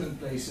Enlightenment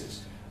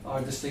places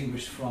are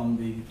distinguished from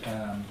the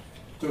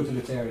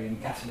totalitarian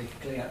Catholic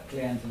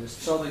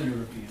clientelist Southern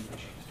European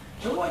regimes.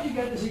 So what you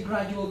get is a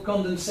gradual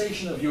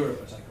condensation of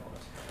Europe, as I call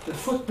it. The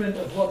footprint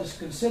of what is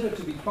considered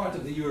to be part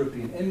of the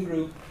European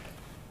in-group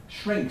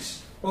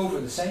shrinks over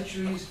the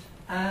centuries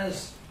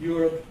as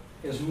Europe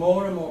is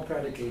more and more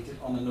predicated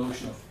on the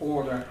notion of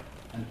order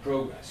and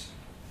progress.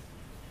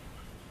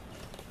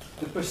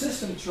 The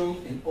persistent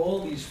trope in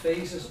all these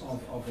phases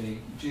of a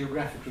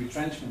geographic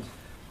retrenchment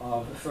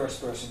of the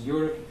first-person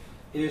Europe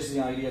is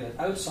the idea that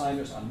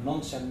outsiders are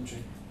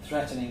non-sedentary,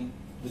 threatening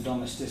the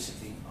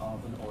domesticity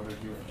of an ordered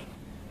Europe.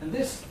 And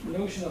this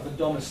notion of a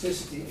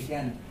domesticity,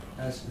 again,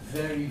 has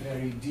very,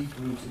 very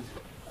deep-rooted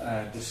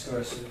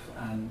discursive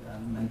and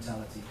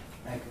mentality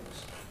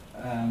echoes.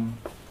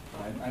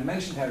 I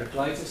mentioned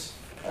Heraclitus.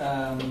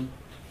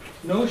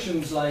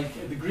 Notions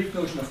like the Greek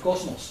notion of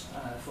cosmos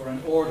for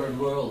an ordered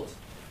world,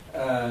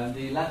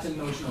 the Latin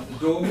notion of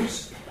the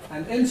domus,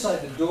 and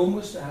inside the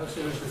domus, the house,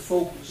 there is the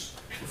focus.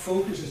 The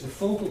focus is the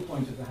focal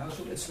point of the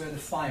household. It's where the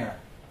fire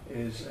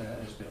is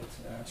built.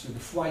 So the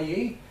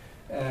foyer,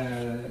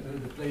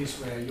 the place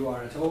where you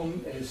are at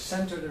home, is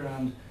centered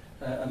around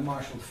a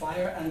marshaled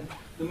fire. And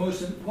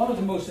one of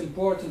the most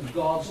important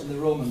gods in the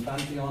Roman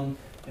pantheon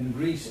in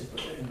Greek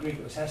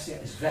it was Hestia,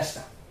 is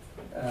Vesta.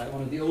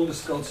 One of the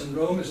oldest cults in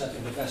Rome is that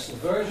of the Vestal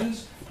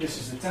Virgins. This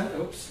is the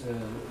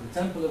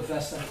temple of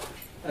Vesta,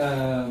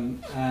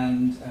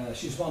 and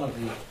she's one of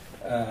the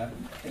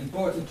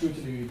important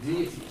tutelary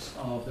deities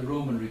of the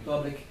Roman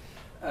Republic,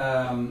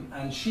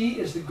 and she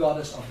is the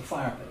goddess of the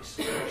fireplace.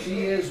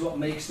 She is what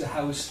makes the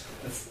house,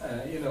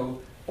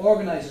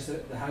 organizes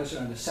the house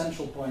around a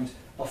central point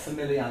of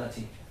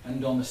familiarity and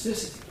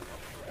domesticity,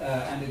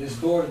 and it is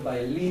bordered by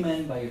a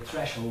limen, by a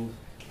threshold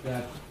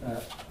that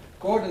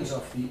cordons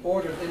off the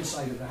ordered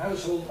inside of the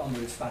household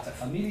under its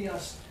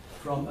paterfamilias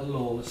from a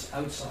lawless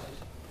outside.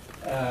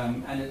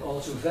 And it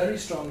also very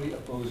strongly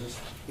opposes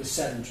the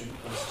sedentary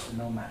versus the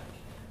nomadic.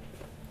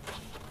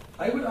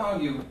 I would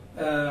argue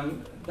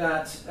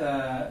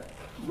that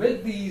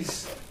with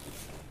these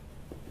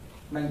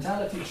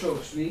mentality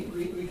tropes,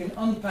 we can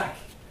unpack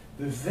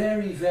the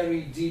very,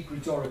 very deep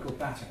rhetorical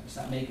patterns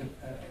that make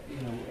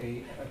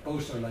a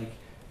poster like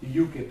the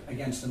UKIP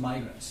against the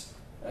migrants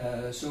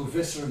so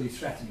viscerally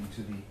threatening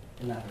to the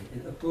elaborate.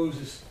 It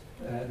opposes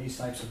these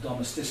types of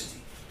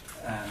domesticity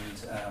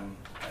and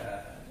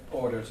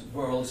ordered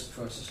worlds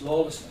versus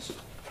lawlessness.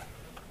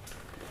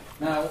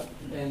 Now,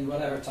 in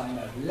whatever time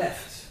I've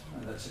left,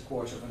 and that's a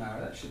quarter of an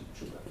hour, that should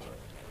work.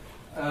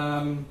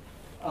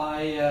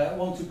 I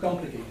want to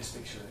complicate this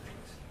picture a bit.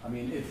 I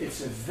mean,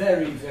 it's a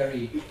very,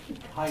 very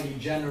highly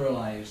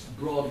generalized,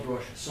 broad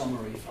brush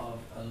summary of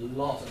a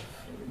lot of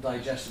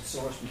digested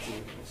source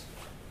materials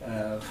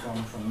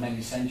from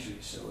many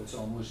centuries, so it's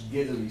almost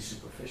giddily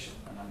superficial,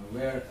 and I'm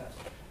aware of that.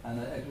 And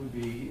it would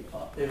be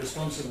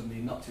irresponsible of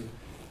me not to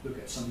look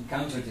at some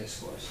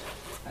counter-discourse.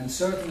 And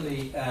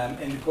certainly,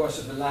 in the course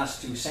of the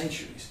last 2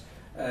 centuries,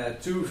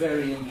 2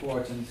 very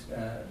important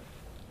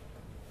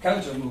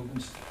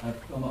counter-movements have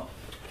come up.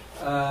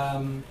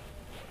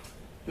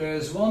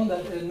 There's one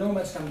that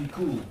nomads can be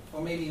cool,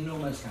 or maybe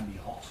nomads can be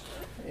hot.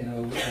 You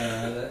know,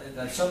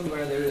 that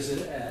somewhere there is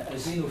a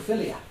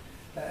xenophilia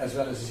as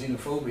well as a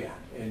xenophobia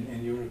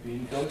in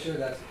European culture,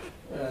 that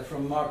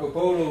from Marco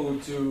Polo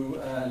to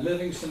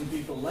Livingstone,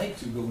 people like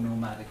to go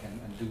nomadic and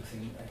do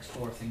things,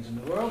 explore things in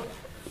the world.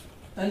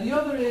 And the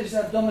other is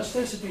that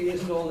domesticity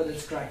isn't all that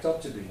it's cracked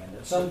up to be, and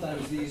that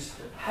sometimes these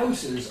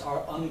houses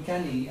are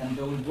uncanny and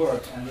don't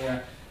work, and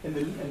they're in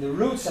the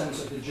root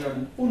sense of the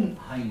German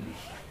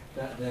unheimlich,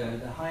 that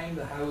the heim,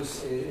 the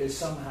house, is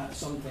somehow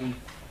something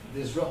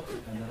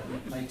disruptive, and that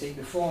it might take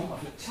the form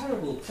of a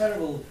terrible,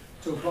 terrible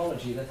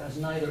topology that has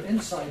neither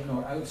inside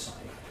nor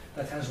outside,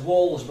 that has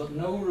walls but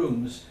no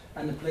rooms,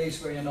 and a place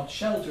where you're not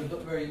sheltered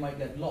but where you might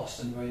get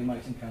lost and where you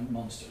might encounter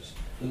monsters,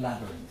 the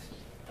labyrinth.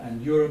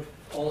 And Europe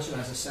also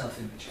has a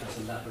self-image as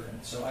a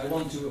labyrinth. So I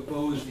want to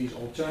oppose these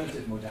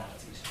alternative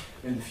modalities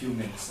in the few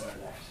minutes that are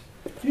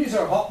left. These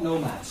are hot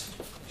nomads,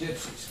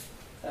 gypsies.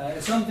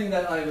 It's something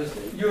that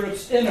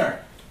Europe's inner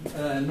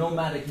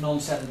nomadic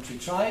non-sedentary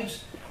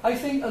tribes. I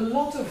think a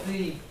lot of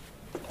the,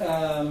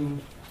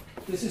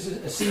 this is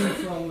a scene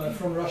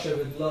from Russia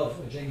with Love,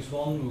 a James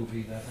Bond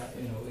movie that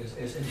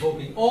is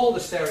invoking all the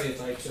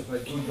stereotypes of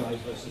good guys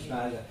versus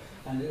bad,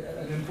 and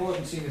an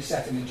important scene is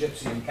set in a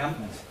gypsy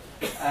encampment.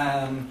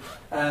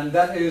 And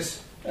that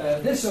is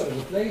this sort of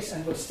a place,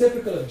 and what's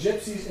typical of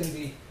gypsies in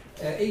the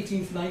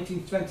 18th,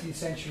 19th, 20th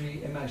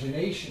century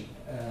imagination,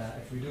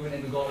 if we do an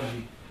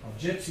imagology of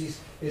gypsies,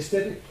 is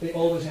that they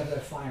always have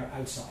their fire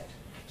outside.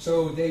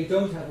 So they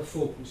don't have a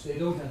focus, they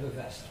don't have a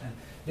vest, and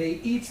they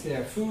eat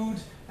their food,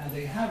 and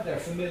they have their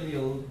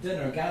familial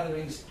dinner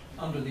gatherings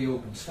under the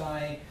open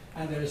sky,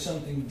 and there is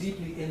something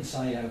deeply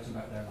inside out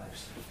about their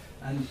lifestyle.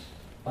 And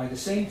by the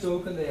same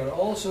token, they are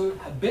also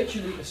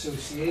habitually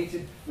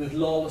associated with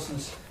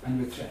lawlessness and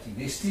with threatening.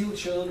 They steal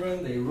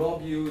children, they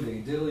rob you, they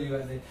dill you,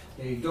 and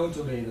they don't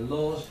obey the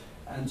laws.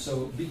 And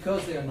so,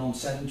 because they are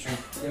non-sedentary,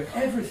 they're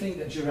everything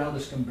that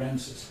Geraldus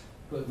Cambrensis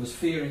was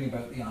fearing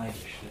about the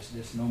Irish,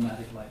 this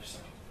nomadic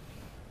lifestyle.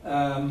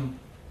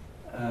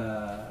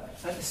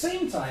 At the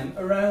same time,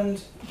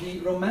 around the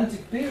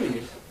Romantic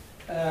period,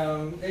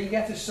 they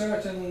get a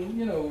certain,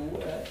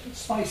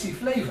 spicy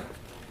flavor.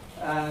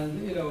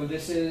 And,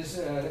 this is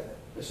a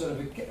sort of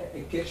a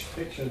kitsch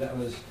picture that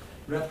was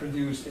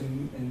reproduced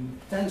in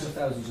tens of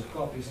thousands of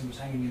copies and was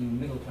hanging in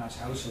middle-class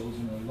households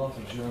in a lot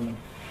of German,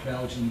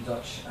 Belgian,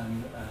 Dutch,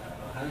 and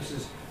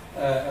houses.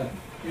 A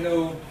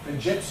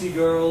gypsy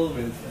girl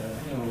with,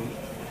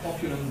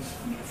 opulent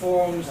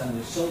forms and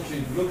a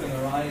sultry look in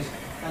her eyes,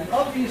 and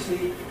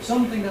obviously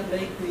something that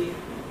made the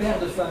père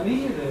de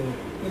famille,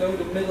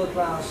 the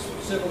middle-class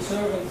civil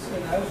servant in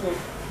the household,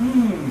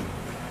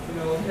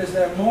 is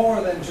there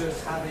more than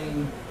just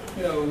having,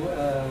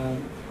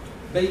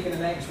 bacon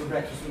and eggs for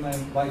breakfast with my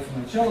wife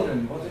and my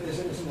children?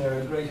 Isn't there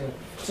a greater...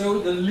 So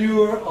the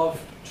lure of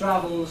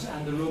travels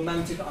and the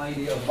romantic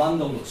idea of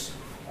Wanderlust,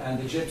 and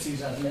the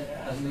gypsies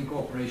as an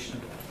incorporation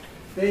of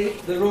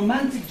that. The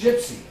romantic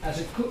gypsy as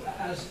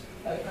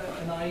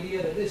an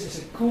idea that this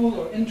is a cool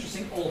or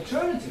interesting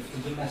alternative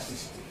to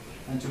domesticity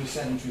and to a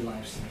sedentary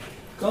lifestyle,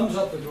 comes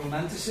up with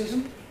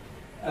romanticism,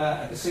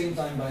 at the same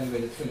time, by the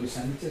way, that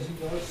philosemitism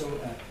does,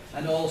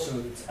 and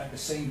also at the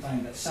same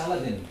time that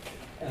Saladin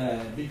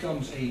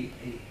becomes a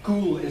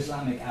cool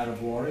Islamic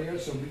Arab warrior,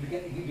 so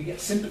we get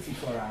sympathy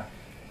for our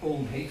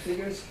old hate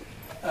figures.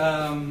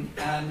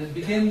 And it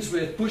begins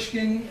with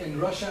Pushkin in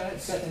Russia.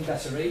 It's set in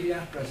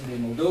Bessarabia, present-day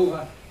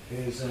Moldova.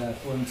 There's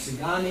poem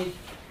Tsigani,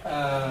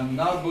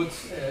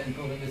 Narbut in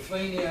Poland,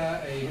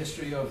 Lithuania, a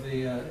history of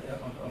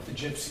the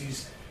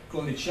gypsies.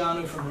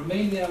 Kolnicianu from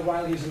Romania,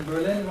 while he's in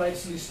Berlin,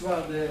 writes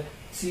l'histoire de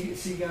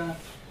Tsigan.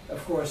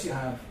 Of course, you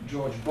have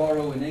George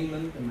Borrow in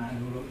England, the man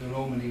who wrote The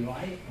Romany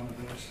Rye, one of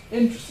those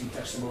interesting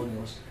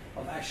testimonials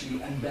of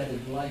actually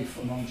embedded life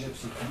among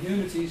gypsy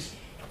communities.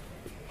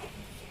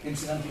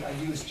 Incidentally, I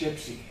use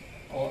gypsy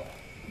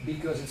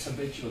because it's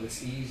habitual,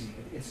 it's easy.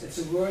 It's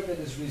a word that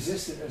is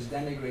resisted as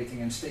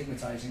denigrating and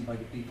stigmatizing by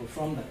the people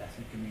from that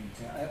ethnic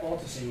community. I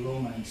ought to say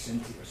Roma and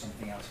Sinti or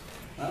something else.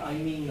 I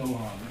mean no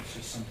harm, it's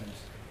just sometimes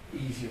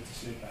easier to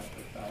slip out,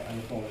 but I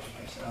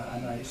apologize.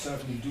 And I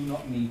certainly do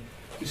not mean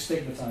to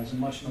stigmatize a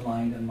much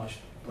maligned and much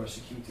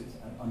persecuted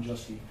and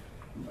unjustly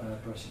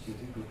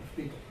persecuted group of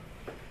people.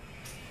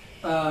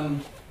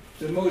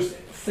 The most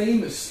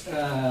famous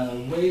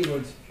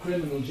wayward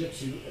criminal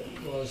gypsy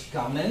was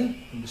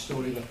Carmen, in the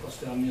story that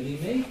Prosper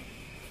Mérimée,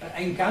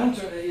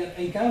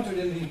 encountered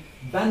in the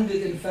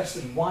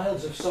bandit-infested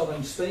wilds of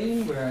southern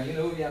Spain, where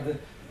you have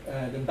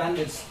the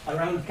bandits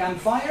around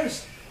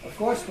campfires, of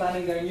course,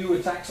 planning their new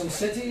attacks on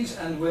cities,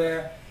 and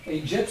where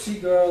a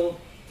gypsy girl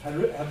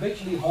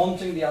habitually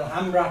haunting the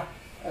Alhambra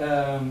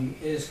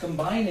is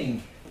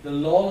combining the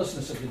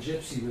lawlessness of the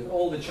gypsy with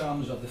all the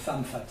charms of the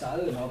femme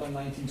fatale, another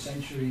 19th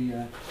century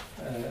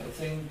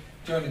thing,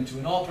 turned into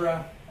an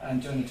opera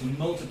and turned into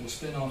multiple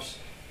spin-offs.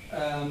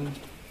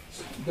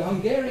 The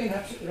Hungarian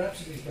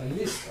Rhapsodies by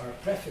Liszt are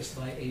prefaced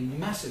by a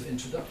massive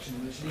introduction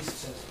in which Liszt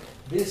says,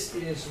 "This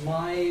is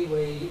my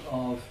way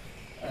of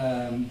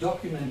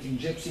documenting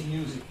gypsy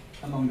music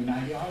among the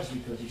Magyars,"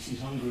 because he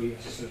sees Hungary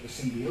as a sort of a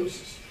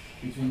symbiosis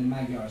between the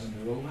Magyars and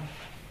the Roma.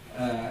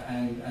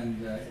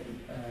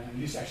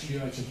 Liszt actually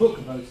writes a book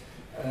about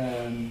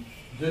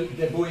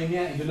des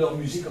Bohémiens et de leur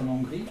musique en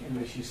Hongrie, in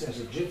which he says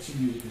that gypsy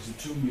music is the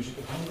true music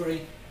of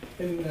Hungary.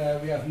 Then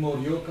we have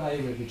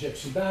Moriokai with the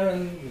Gypsy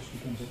Baron, which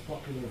becomes a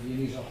popular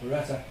Viennese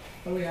operetta.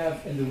 And we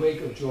have, in the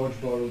wake of George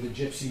Borrow, the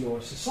Gypsy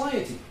Lore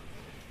Society.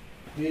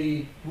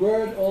 The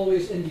word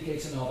always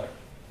indicates another,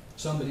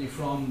 somebody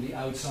from the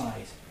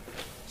outside.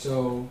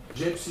 So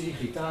gypsy,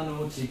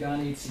 gitano,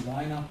 tsigani,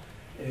 tsigaina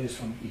is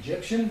from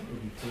Egyptian, or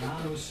the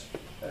Tiranus,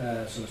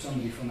 so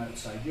somebody from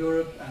outside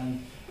Europe.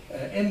 And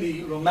in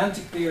the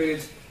Romantic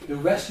period, the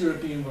West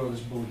European word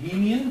is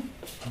Bohemian,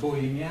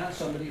 Bohemia,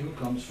 somebody who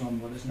comes from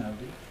what is now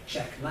the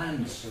Czech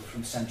lands, so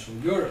from Central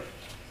Europe.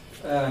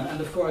 And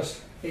of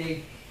course,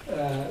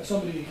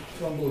 somebody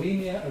from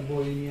Bohemia, or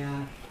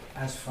Bohemia,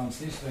 as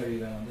Franz Liszt very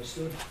well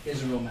understood,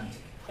 is a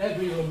romantic.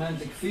 Every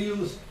romantic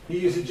feels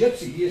he is a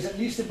gypsy, he is at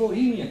least a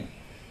Bohemian.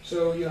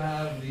 So you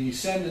have the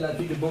Scène de la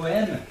vie de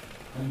Bohème,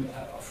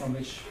 from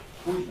which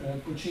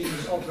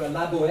Puccini's opera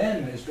La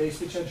Bohème is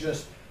based, which are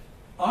just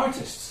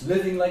artists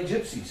living like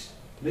gypsies,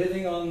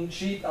 living on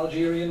cheap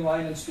Algerian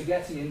wine and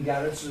spaghetti in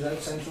garrets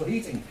without central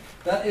heating.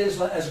 That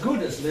is as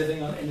good as living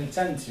in a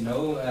tent, you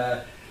know.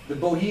 The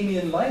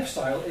Bohemian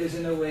lifestyle is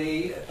in a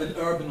way an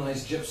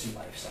urbanized gypsy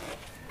lifestyle.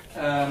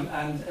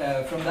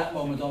 From that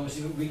moment,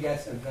 obviously, we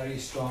get a very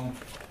strong,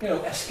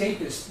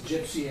 escapist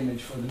gypsy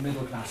image for the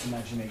middle class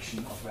imagination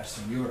of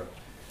Western Europe.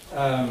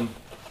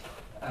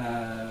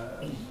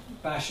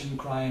 Passion,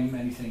 crime,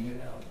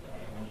 anything,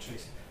 I won't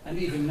trace it. And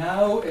even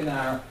now, in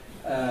our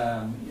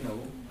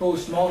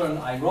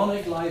postmodern,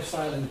 ironic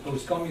lifestyle in the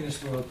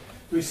post-communist world,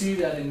 we see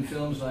that in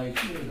films like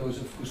those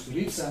of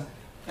Kusturica,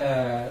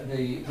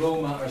 the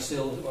Roma are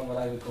still what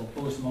I would call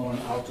postmodern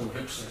auto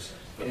hipsters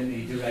in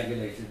a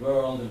deregulated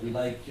world, and we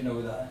like,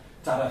 the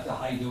Taras the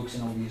Haiduks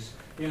and all these,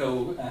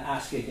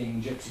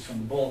 ass-kicking gypsies from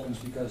the Balkans,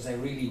 because they're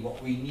really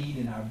what we need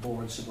in our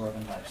bored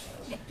suburban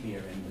lifestyles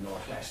here in the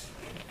Northwest.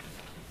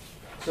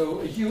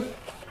 So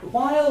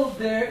while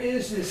there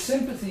is this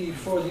sympathy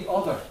for the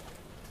other,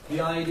 the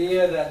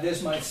idea that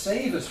this might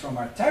save us from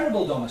our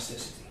terrible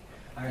domesticity,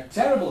 our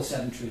terrible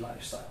sedentary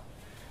lifestyle,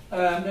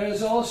 there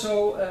is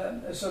also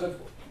a sort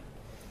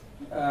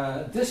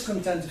of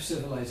discontent of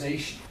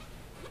civilization,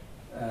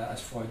 as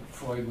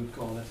Freud would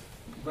call it,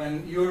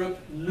 when Europe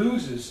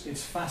loses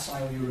its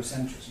facile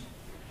Eurocentrism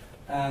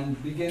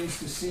and begins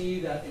to see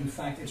that, in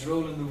fact, its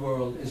role in the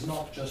world is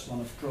not just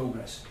one of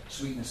progress,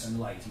 sweetness, and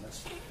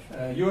lightness.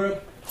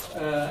 Europe,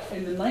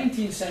 in the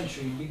 19th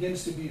century,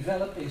 begins to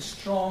develop a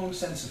strong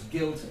sense of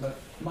guilt about,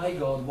 my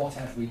God, what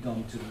have we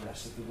done to the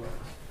rest of the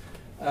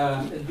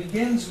world? It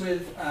begins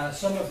with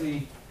some of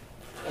the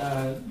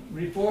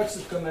reports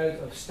that come out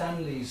of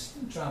Stanley's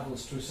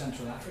travels through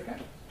Central Africa.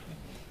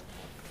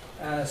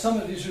 Some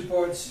of these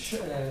reports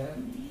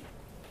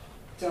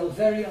tell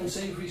very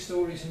unsavory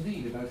stories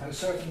indeed about how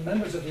certain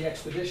members of the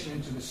expedition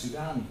into the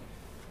Sudan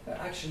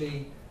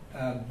actually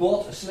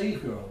bought a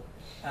slave girl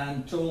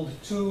and told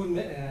two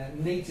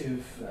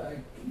native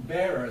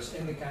bearers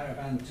in the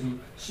caravan to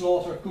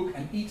slaughter, cook,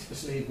 and eat the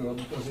slave girl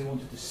because they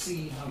wanted to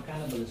see how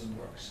cannibalism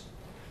works.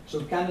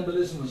 So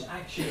cannibalism was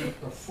actually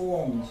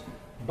performed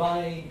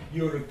by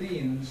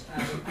Europeans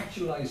as an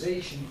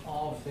actualization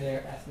of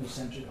their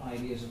ethnocentric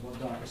ideas of what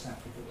Darkest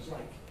Africa was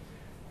like.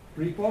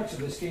 Reports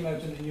of this came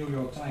out in the New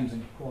York Times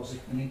and caused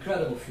an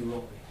incredible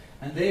furore.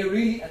 And they are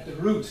really at the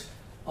root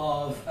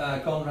of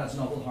Conrad's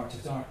novel Heart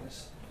of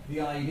Darkness.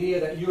 The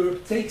idea that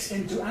Europe takes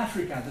into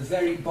Africa the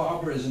very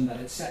barbarism that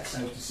it sets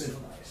out to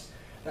civilize.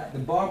 That the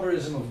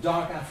barbarism of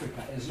dark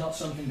Africa is not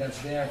something that's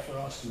there for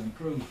us to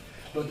improve,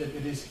 but that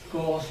it is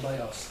caused by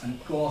us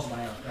and caused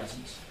by our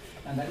presence.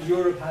 And that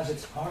Europe has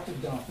its heart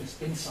of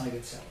darkness inside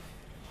itself.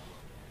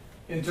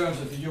 In terms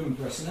of the human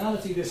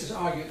personality, this is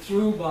argued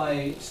through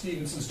by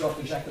Stevenson's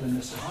Dr. Jekyll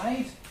and Mr.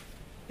 Hyde.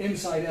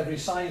 Inside every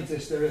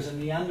scientist there is a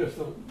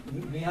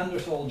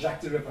Neanderthal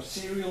Jack the Ripper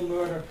serial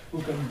murderer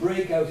who can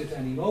break out at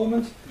any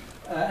moment,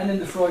 and in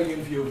the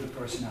Freudian view of the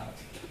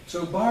personality.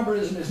 So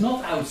barbarism is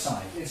not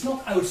outside, it's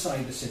not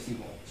outside the city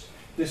walls.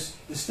 this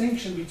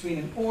distinction between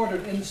an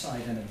ordered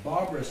inside and a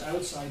barbarous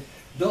outside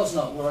does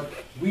not work.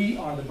 We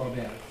are the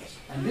barbarians.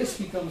 And this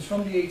becomes,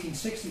 from the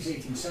 1860s,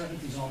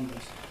 1870s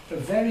onwards, a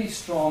very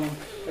strong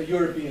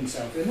European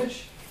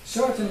self-image,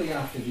 certainly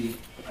after the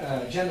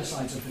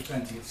genocides of the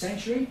 20th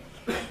century,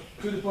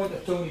 to the point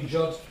that Tony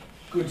Judd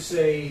could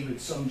say with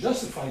some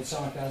justified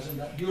sarcasm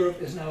that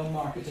Europe is now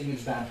marketing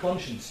its bad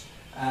conscience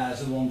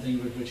as the one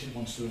thing with which it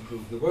wants to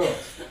improve the world,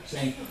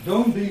 saying,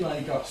 don't be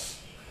like us.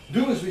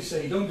 Do as we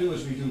say, don't do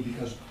as we do,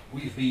 because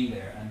we've been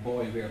there, and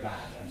boy, we're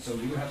bad. And so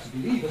you have to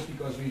believe us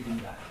because we've been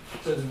bad.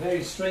 So it's a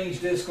very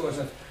strange discourse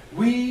of,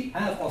 we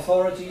have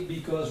authority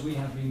because we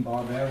have been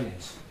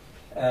barbarians.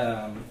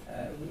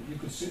 You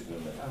could see,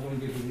 I won't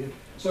give you the...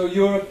 So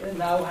Europe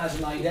now has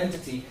an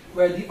identity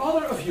where the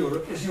other of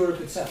Europe is Europe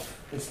itself.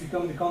 It's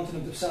become the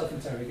continent of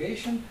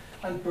self-interrogation,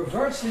 and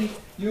perversely,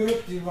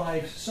 Europe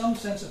derives some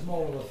sense of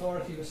moral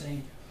authority by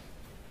saying,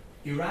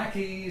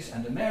 Iraqis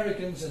and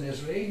Americans and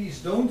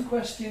Israelis don't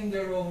question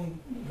their own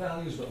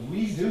values, but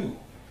we do.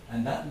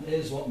 And that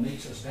is what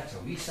makes us better.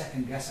 We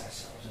second guess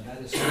ourselves, and that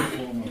is some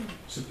form of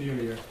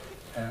superior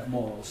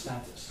moral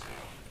status.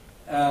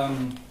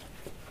 And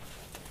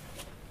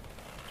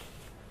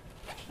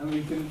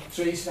we can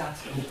trace that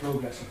in the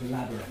progress of the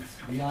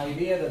labyrinth. The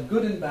idea that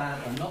good and bad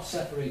are not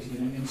separated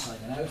in inside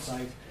and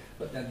outside,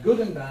 but that good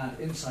and bad,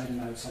 inside and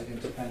outside,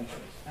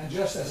 interpenetrate. And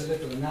just as a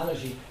little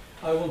analogy,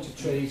 I want to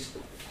trace,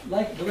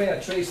 like the way I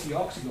traced the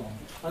Oxygon,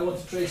 I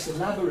want to trace the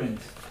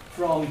labyrinth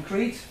from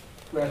Crete,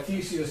 where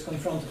Theseus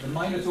confronted the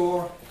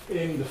Minotaur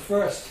in the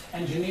first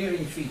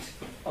engineering feat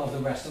of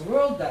the Western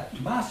world, that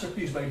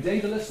masterpiece by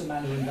Daedalus, the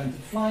man who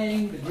invented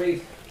flying, the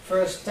great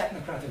first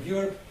technocrat of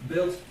Europe,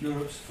 built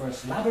Europe's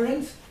first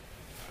labyrinth.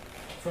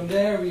 From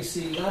there we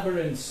see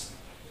labyrinths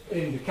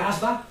in the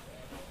Kasbah,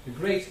 the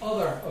great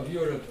other of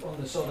Europe on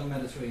the southern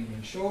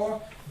Mediterranean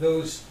shore,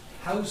 those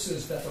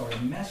houses that are a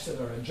mess, that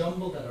are a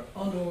jumble, that are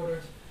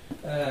unordered.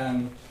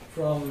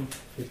 From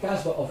the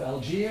Kasbah of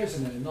Algiers,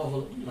 in a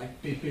novel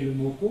like Pépé le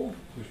Moko,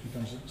 which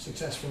becomes a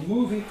successful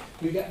movie,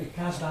 we get the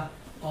Kasbah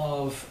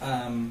of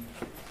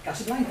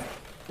Casablanca,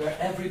 where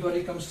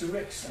everybody comes to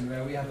Rix, and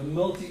where we have a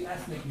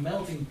multi-ethnic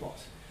melting pot,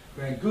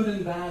 where good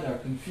and bad are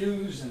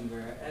confused, and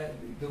where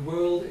the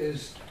world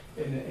is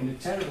in a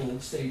terrible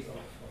state of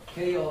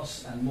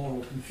chaos and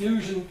moral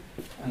confusion,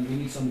 and we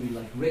need somebody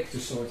like Rick to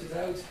sort it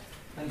out.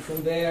 And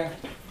from there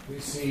we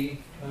see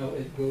how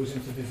it goes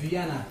into the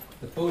Vienna,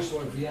 the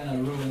post-war Vienna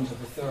ruins of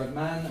the third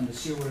man and the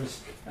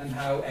sewers, and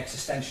how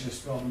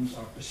existentialist problems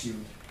are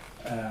pursued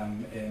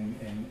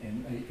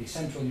in a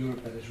Central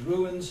Europe that is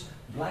ruins,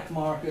 black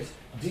market,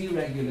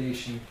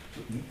 deregulation,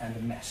 and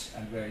a mess,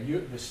 and where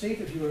the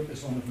state of Europe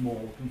is one of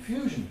moral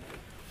confusion.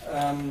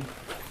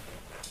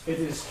 It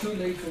is too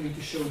late for me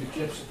to show the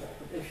clips of that,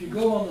 but if you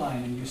go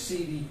online and you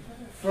see the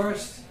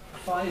first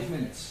 5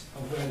 minutes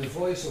of where the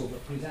voiceover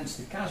presents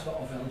the Kasbah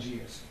of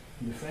Algiers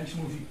in the French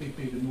movie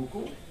Pépé le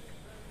Moko,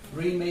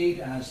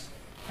 remade as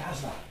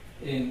Kasbah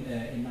in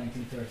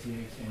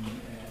 1938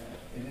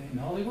 in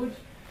Hollywood.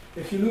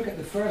 If you look at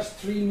the first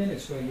 3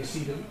 minutes where you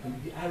see the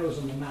arrows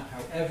on the map,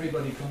 how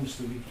everybody comes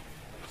to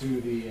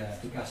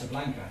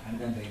Casablanca, and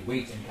then they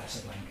wait in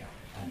Casablanca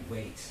and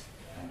wait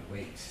and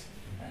wait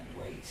and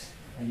wait,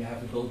 and you have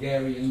the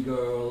Bulgarian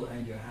girl,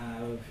 and you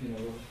have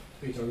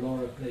Peter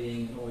Lorre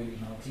playing an oily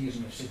Maltese,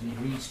 and Sidney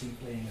Greenstein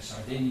playing a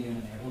Sardinian,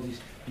 and you have all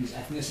these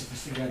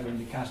ethnicities together in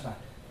the Kasbah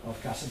of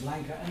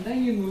Casablanca, and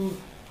then you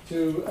move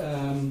to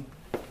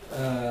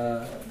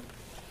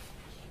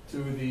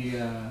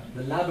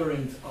the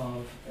labyrinth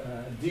of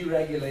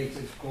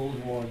deregulated,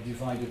 Cold War,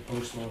 divided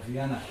post-war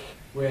Vienna,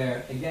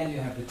 where again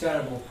you have the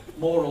terrible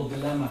moral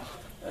dilemma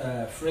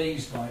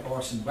phrased by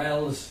Orson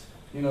Welles.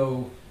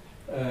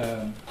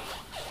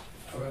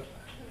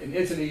 In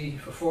Italy,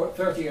 for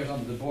 30 years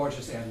under the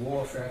Borgias, they had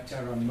warfare,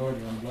 terror, murder,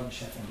 and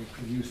bloodshed, and they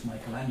produced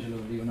Michelangelo,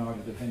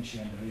 Leonardo da Vinci,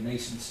 and the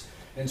Renaissance.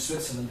 In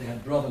Switzerland, they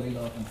had brotherly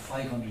love and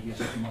 500 years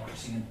of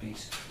democracy and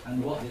peace.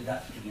 And what did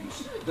that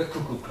produce? The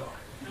cuckoo clock.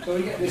 So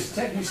we get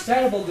these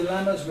terrible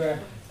dilemmas where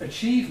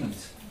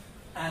achievement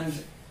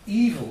and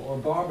evil or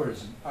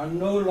barbarism are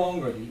no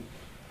longer the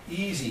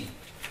easy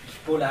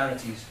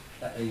polarities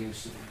that they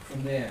used to be.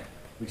 From there,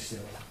 we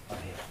still are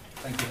here.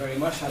 Thank you very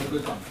much. Have a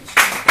good conference.